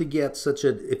have to get, such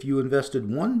that if you invested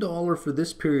 $1 for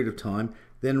this period of time,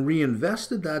 then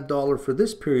reinvested that dollar for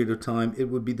this period of time, it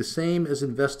would be the same as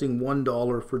investing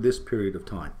 $1 for this period of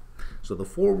time. So the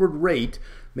forward rate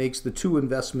makes the two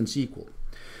investments equal.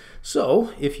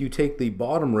 So if you take the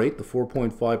bottom rate, the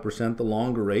 4.5%, the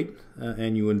longer rate,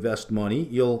 and you invest money,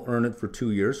 you'll earn it for 2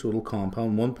 years, so it'll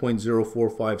compound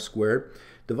 1.045 squared,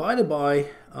 divided by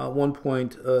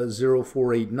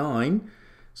 1.0489,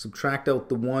 subtract out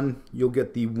the 1, you'll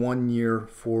get the 1-year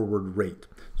forward rate.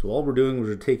 So all we're doing is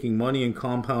we're taking money and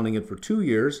compounding it for 2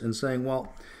 years and saying,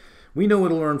 well, we know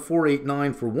it'll earn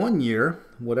 489 for 1 year.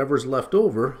 Whatever's left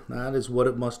over, that is what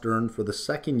it must earn for the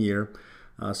second year,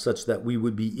 such that we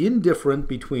would be indifferent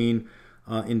between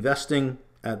investing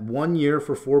at 1 year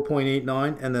for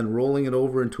 4.89 and then rolling it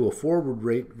over into a forward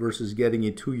rate versus getting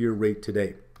a 2-year rate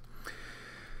today.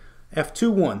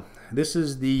 F21, this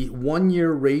is the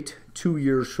 1-year rate 2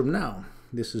 years from now.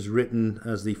 This is written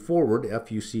as the forward,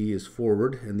 FUC is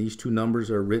forward, and these two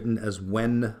numbers are written as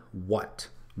when what.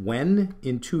 When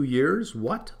in 2 years,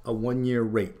 what? A 1-year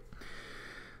rate.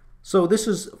 So this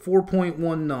is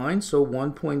 4.19, so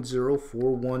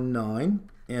 1.0419,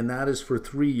 and that is for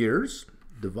 3 years,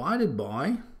 divided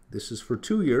by, this is for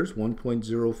 2 years,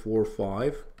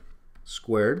 1.045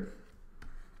 squared.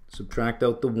 Subtract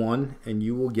out the 1, and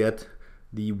you will get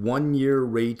the 1-year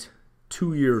rate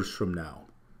 2 years from now.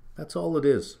 That's all it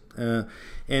is. And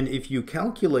if you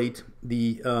calculate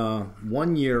the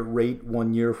 1-year rate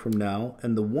 1 year from now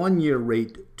and the 1-year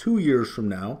rate 2 years from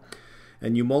now,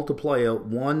 and you multiply out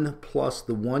 1 plus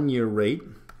the 1-year rate,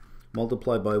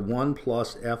 multiplied by 1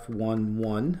 plus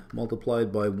F11,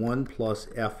 multiplied by 1 plus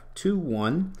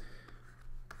F21,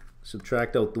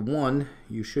 subtract out the 1,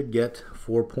 you should get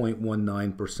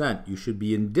 4.19%. You should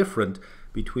be indifferent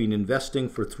between investing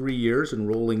for 3 years and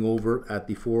rolling over at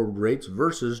the forward rates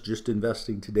versus just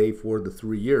investing today for the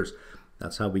 3 years.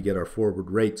 That's how we get our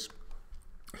forward rates.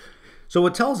 So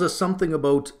it tells us something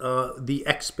about the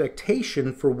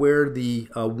expectation for where the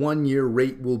 1-year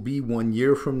rate will be 1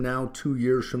 year from now, 2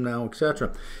 years from now,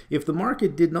 etc. If the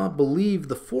market did not believe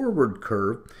the forward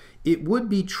curve, it would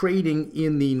be trading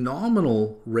in the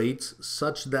nominal rates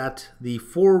such that the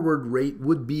forward rate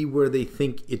would be where they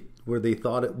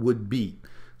thought it would be.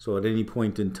 So at any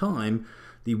point in time,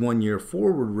 the 1-year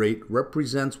forward rate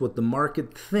represents what the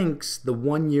market thinks the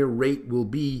 1-year rate will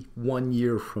be 1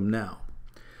 year from now.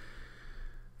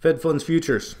 Fed funds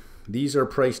futures. These are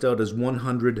priced out as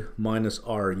 100 minus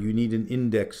R. You need an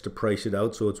index to price it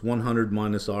out, so it's 100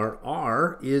 minus R.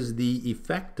 R is the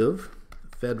effective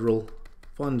federal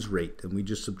funds rate, and we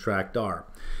just subtract R.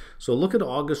 So look at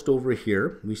August over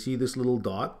here. We see this little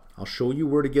dot. I'll show you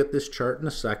where to get this chart in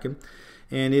a second,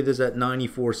 and it is at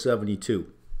 94.72.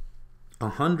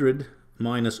 100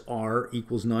 minus R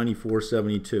equals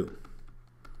 94.72,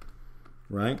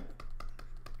 right?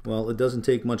 Well, it doesn't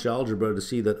take much algebra to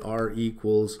see that R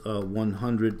equals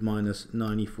 100 minus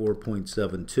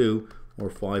 94.72,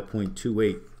 or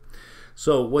 5.28.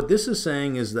 So what this is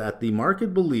saying is that the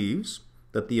market believes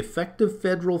that the effective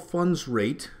federal funds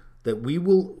rate that we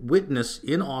will witness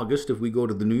in August, if we go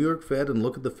to the New York Fed and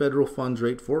look at the federal funds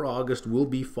rate for August, will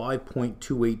be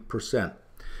 5.28%.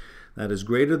 That is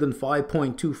greater than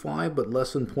 5.25 but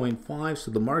less than 0.5, so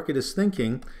the market is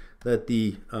thinking that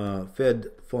the Fed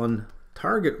fund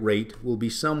target rate will be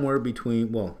somewhere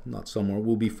between, well, not somewhere,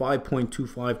 will be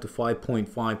 5.25 to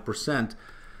 5.5%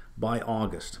 by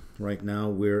August. Right now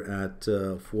we're at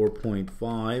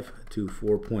 4.5 to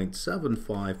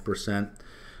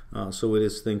 4.75%. So it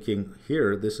is thinking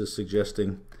here, this is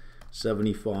suggesting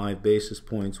 75 basis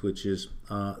points, which is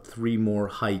 3 more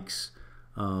hikes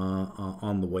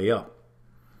on the way up.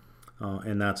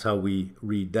 And that's how we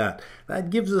read that.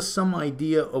 That gives us some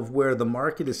idea of where the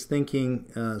market is thinking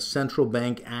central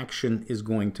bank action is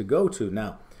going to go to.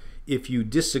 Now, if you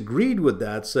disagreed with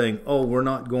that, saying, oh, we're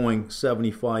not going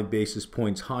 75 basis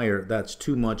points higher, that's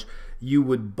too much, you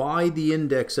would buy the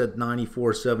index at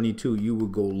 94.72. You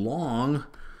would go long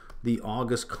the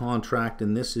August contract,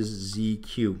 and this is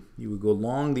ZQ. You would go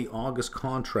long the August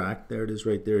contract. There it is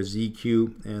right there,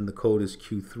 ZQ, and the code is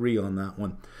Q3 on that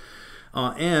one.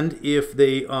 And if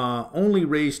they only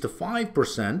raise to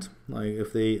 5%, like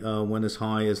if they went as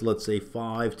high as, let's say,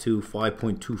 5 to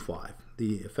 5.25,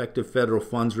 the effective federal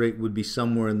funds rate would be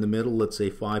somewhere in the middle, let's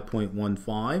say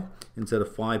 5.15 instead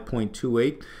of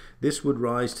 5.28. This would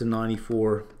rise to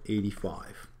 94.85.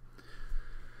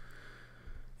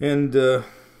 And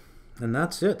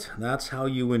that's it. That's how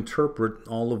you interpret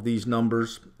all of these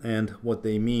numbers and what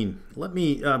they mean. Let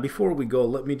me, before we go,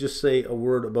 let me just say a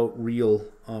word about real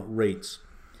rates.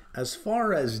 As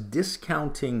far as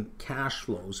discounting cash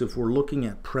flows, if we're looking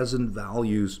at present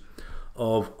values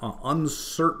of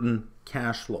uncertain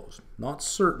cash flows, not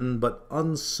certain, but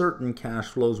uncertain cash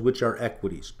flows, which are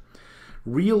equities,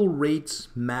 real rates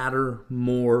matter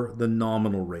more than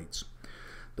nominal rates.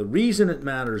 The reason it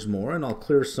matters more, and I'll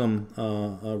clear some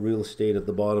real estate at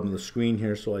the bottom of the screen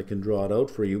here so I can draw it out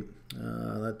for you.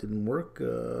 That didn't work.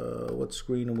 What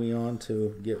screen are we on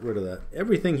to get rid of that?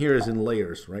 Everything here is in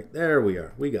layers, right? There we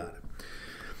are. We got it.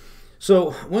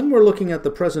 So when we're looking at the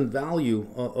present value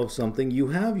of something, you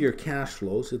have your cash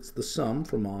flows. It's the sum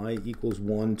from I equals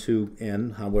 1 to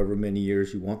n, however many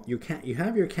years you want. You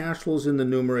have your cash flows in the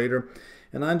numerator,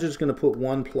 and I'm just going to put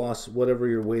 1 plus whatever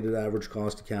your weighted average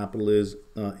cost of capital is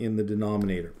in the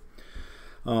denominator.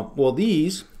 Well,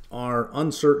 these are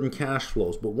uncertain cash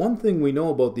flows, but one thing we know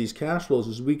about these cash flows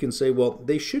is we can say, well,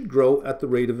 they should grow at the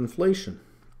rate of inflation.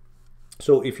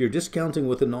 So if you're discounting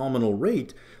with a nominal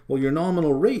rate, well, your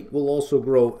nominal rate will also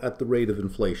grow at the rate of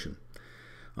inflation.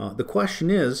 The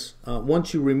question is,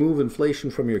 once you remove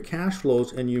inflation from your cash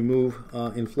flows and you move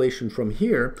inflation from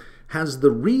here, has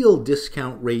the real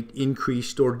discount rate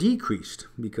increased or decreased?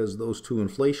 Because those two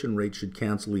inflation rates should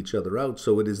cancel each other out.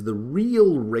 So it is the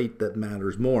real rate that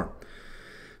matters more.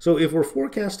 So if we're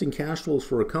forecasting cash flows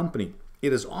for a company,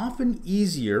 it is often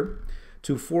easier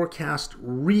to forecast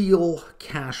real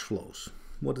cash flows.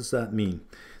 What does that mean?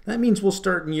 That means we'll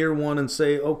start in year one and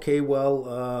say, okay, well,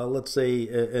 let's say,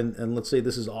 and let's say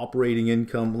this is operating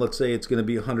income. Let's say it's going to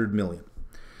be 100 million.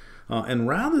 And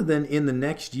rather than in the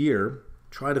next year,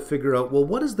 try to figure out, well,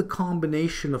 what is the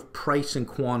combination of price and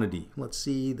quantity? Let's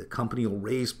see, the company will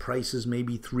raise prices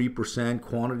maybe 3%,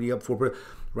 quantity up 4%.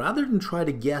 Rather than try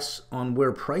to guess on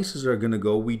where prices are going to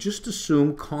go, we just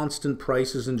assume constant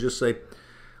prices and just say,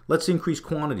 let's increase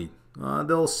quantity.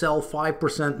 They'll sell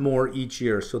 5% more each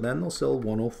year. So then they'll sell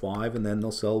 105 and then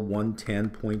they'll sell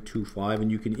 110.25.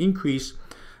 And you can increase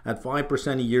at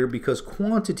 5% a year because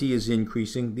quantity is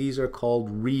increasing. These are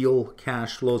called real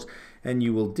cash flows. And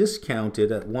you will discount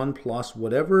it at 1 plus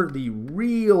whatever the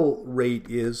real rate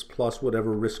is plus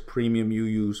whatever risk premium you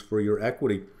use for your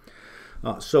equity.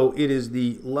 So it is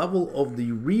the level of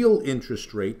the real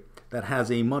interest rate that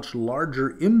has a much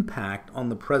larger impact on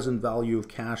the present value of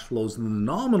cash flows than the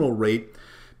nominal rate,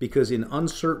 because in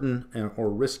uncertain or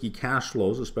risky cash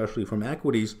flows, especially from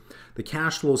equities, the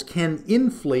cash flows can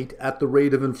inflate at the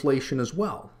rate of inflation as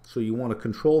well. So you want to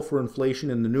control for inflation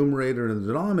in the numerator and the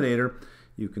denominator.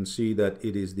 You can see that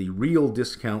it is the real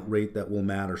discount rate that will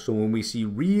matter. So when we see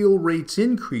real rates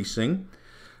increasing,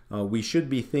 we should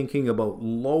be thinking about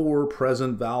lower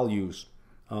present values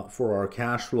for our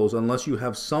cash flows, unless you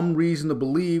have some reason to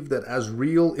believe that as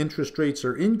real interest rates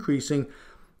are increasing,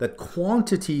 that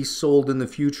quantities sold in the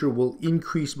future will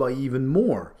increase by even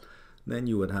more. Then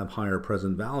you would have higher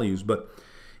present values. But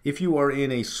if you are in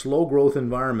a slow growth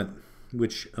environment,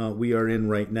 which we are in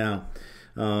right now,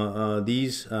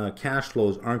 these cash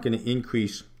flows aren't going to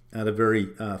increase at a very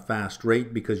fast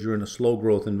rate because you're in a slow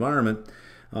growth environment.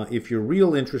 If your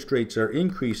real interest rates are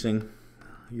increasing,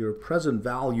 your present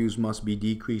values must be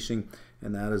decreasing,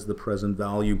 and that is the present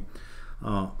value,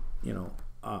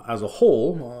 as a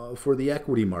whole for the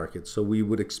equity market. So we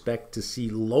would expect to see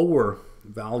lower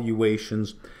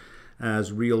valuations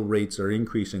as real rates are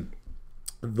increasing.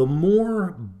 The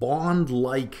more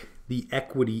bond-like the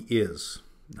equity is,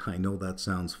 I know that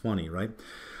sounds funny, right?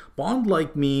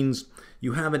 Bond-like means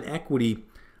you have an equity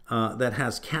that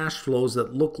has cash flows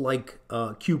that look like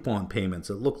coupon payments,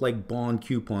 that look like bond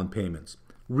coupon payments.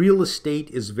 Real estate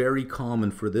is very common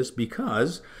for this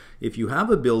because if you have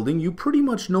a building, you pretty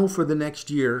much know for the next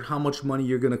year how much money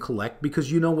you're going to collect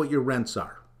because you know what your rents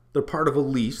are. They're part of a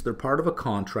lease. They're part of a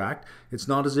contract. It's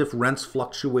not as if rents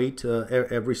fluctuate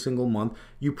every single month.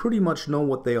 You pretty much know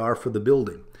what they are for the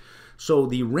building. So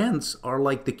the rents are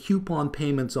like the coupon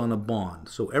payments on a bond.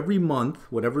 So every month,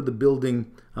 whatever the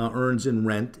building earns in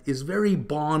rent is very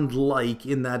bond-like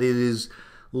in that it is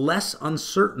less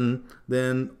uncertain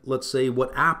than, let's say,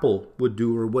 what Apple would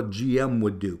do or what GM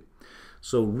would do.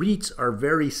 So REITs are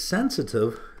very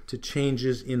sensitive to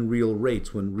changes in real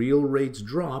rates. When real rates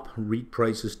drop, REIT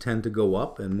prices tend to go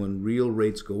up, and when real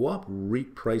rates go up,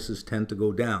 REIT prices tend to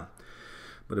go down.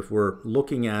 But if we're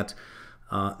looking at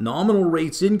nominal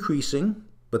rates increasing,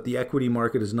 but the equity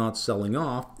market is not selling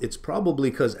off, it's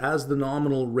probably because as the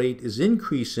nominal rate is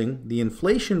increasing, the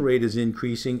inflation rate is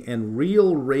increasing, and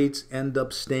real rates end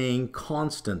up staying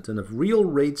constant. And if real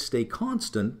rates stay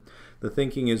constant, the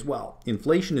thinking is, well,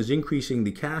 inflation is increasing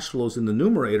the cash flows in the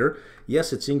numerator.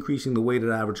 Yes, it's increasing the weighted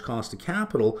average cost of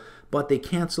capital, but they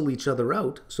cancel each other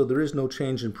out, so there is no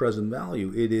change in present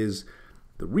value. It is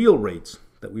the real rates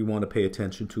that we want to pay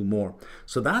attention to more.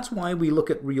 So that's why we look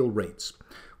at real rates.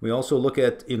 We also look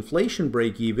at inflation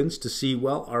break-evens to see,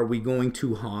 well, are we going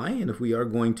too high? And if we are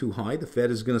going too high, the Fed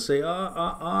is going to say,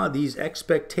 these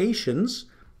expectations,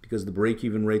 because the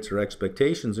break-even rates are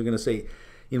expectations, are going to say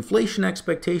inflation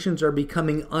expectations are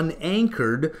becoming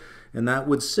unanchored, and that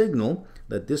would signal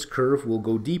that this curve will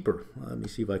go deeper. Let me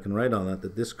see if I can write on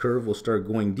that this curve will start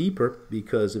going deeper,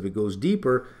 because if it goes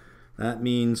deeper, that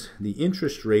means the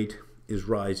interest rate is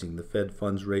rising. The Fed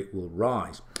funds rate will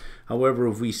rise. However,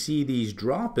 if we see these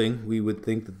dropping, we would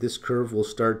think that this curve will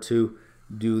start to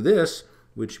do this,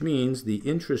 which means the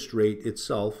interest rate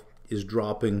itself is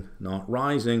dropping, not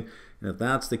rising. And if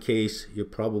that's the case, you'll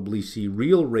probably see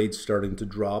real rates starting to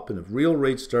drop. And if real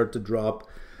rates start to drop,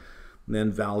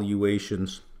 then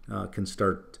valuations can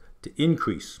start to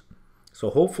increase. So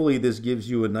hopefully this gives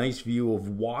you a nice view of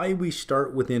why we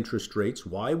start with interest rates,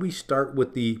 why we start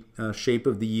with the shape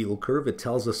of the yield curve. It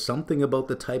tells us something about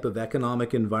the type of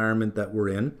economic environment that we're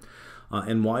in,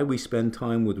 and why we spend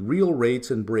time with real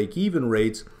rates and break-even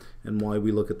rates, and why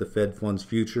we look at the Fed funds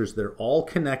futures. They're all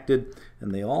connected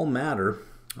and they all matter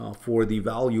for the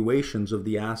valuations of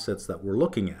the assets that we're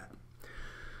looking at.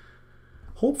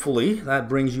 Hopefully that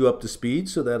brings you up to speed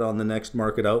so that on the next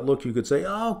market outlook you could say,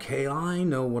 okay, I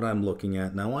know what I'm looking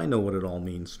at now. I know what it all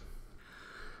means.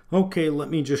 Okay, let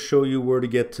me just show you where to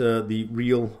get the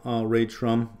real rates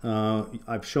from.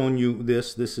 I've shown you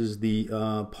this. This is the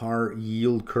par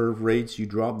yield curve rates. You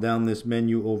drop down this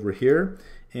menu over here,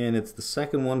 and it's the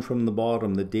second one from the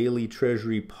bottom, the daily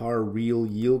treasury par real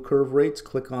yield curve rates.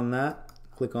 Click on that,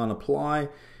 click on apply,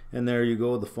 and there you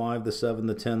go, the 5, the 7,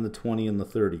 the 10, the 20, and the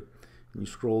 30. You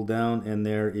scroll down and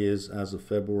there is, as of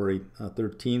February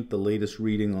 13th, the latest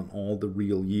reading on all the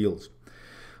real yields.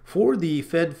 For the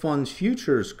Fed funds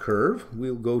futures curve,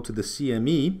 we'll go to the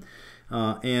CME,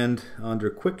 and under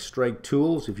quick strike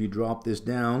tools, if you drop this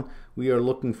down, we are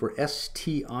looking for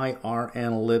STIR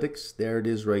analytics. There it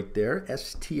is right there.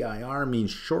 STIR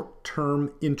means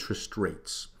short-term interest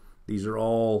rates. These are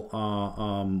all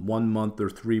 1 month or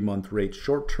 3 month rates,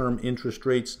 short-term interest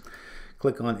rates.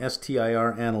 Click on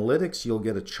STIR Analytics. You'll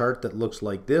get a chart that looks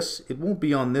like this. It won't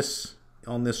be on this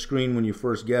screen when you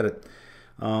first get it.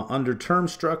 Under Term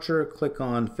Structure, click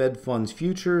on Fed Funds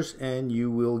Futures, and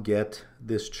you will get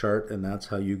this chart, and that's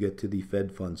how you get to the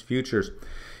Fed Funds Futures.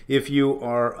 If you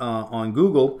are on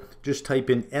Google, just type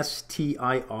in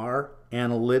STIR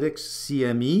Analytics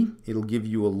CME. It'll give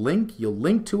you a link. You'll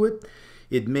link to it.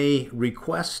 It may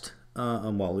request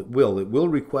well, it will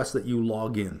request that you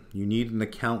log in. You need an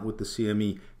account with the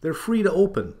CME. They're free to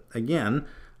open. Again,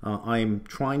 I'm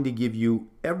trying to give you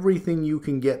everything you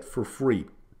can get for free.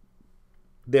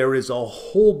 There is a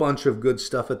whole bunch of good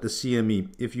stuff at the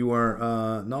CME. If you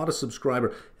are not a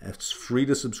subscriber, it's free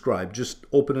to subscribe. Just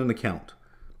open an account.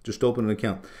 Just open an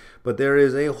account. But there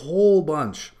is a whole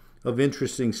bunch of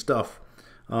interesting stuff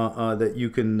that you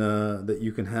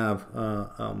can have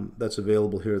that's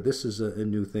available here. This is a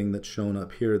new thing that's shown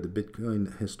up here, the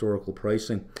Bitcoin historical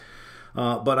pricing.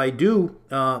 But I do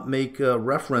make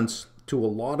reference to a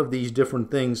lot of these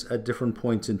different things at different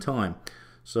points in time.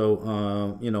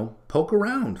 So, you know, poke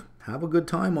around, have a good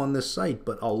time on this site,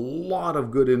 but a lot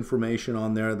of good information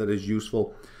on there that is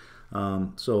useful.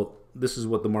 So this is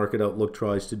what the Market Outlook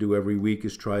tries to do every week,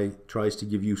 is tries to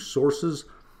give you sources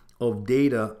of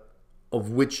data of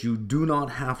which you do not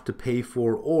have to pay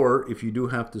for, or if you do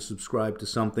have to subscribe to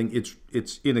something,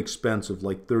 it's inexpensive,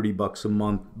 like 30 bucks a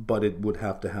month, but it would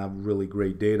have to have really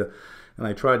great data. And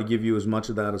I try to give you as much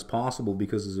of that as possible,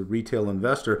 because as a retail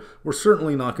investor, we're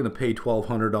certainly not going to pay $1,200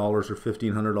 or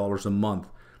 $1,500 a month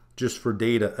just for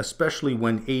data, especially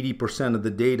when 80% of the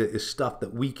data is stuff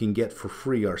that we can get for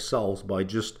free ourselves by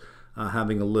just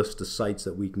having a list of sites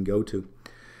that we can go to.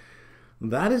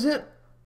 That is it.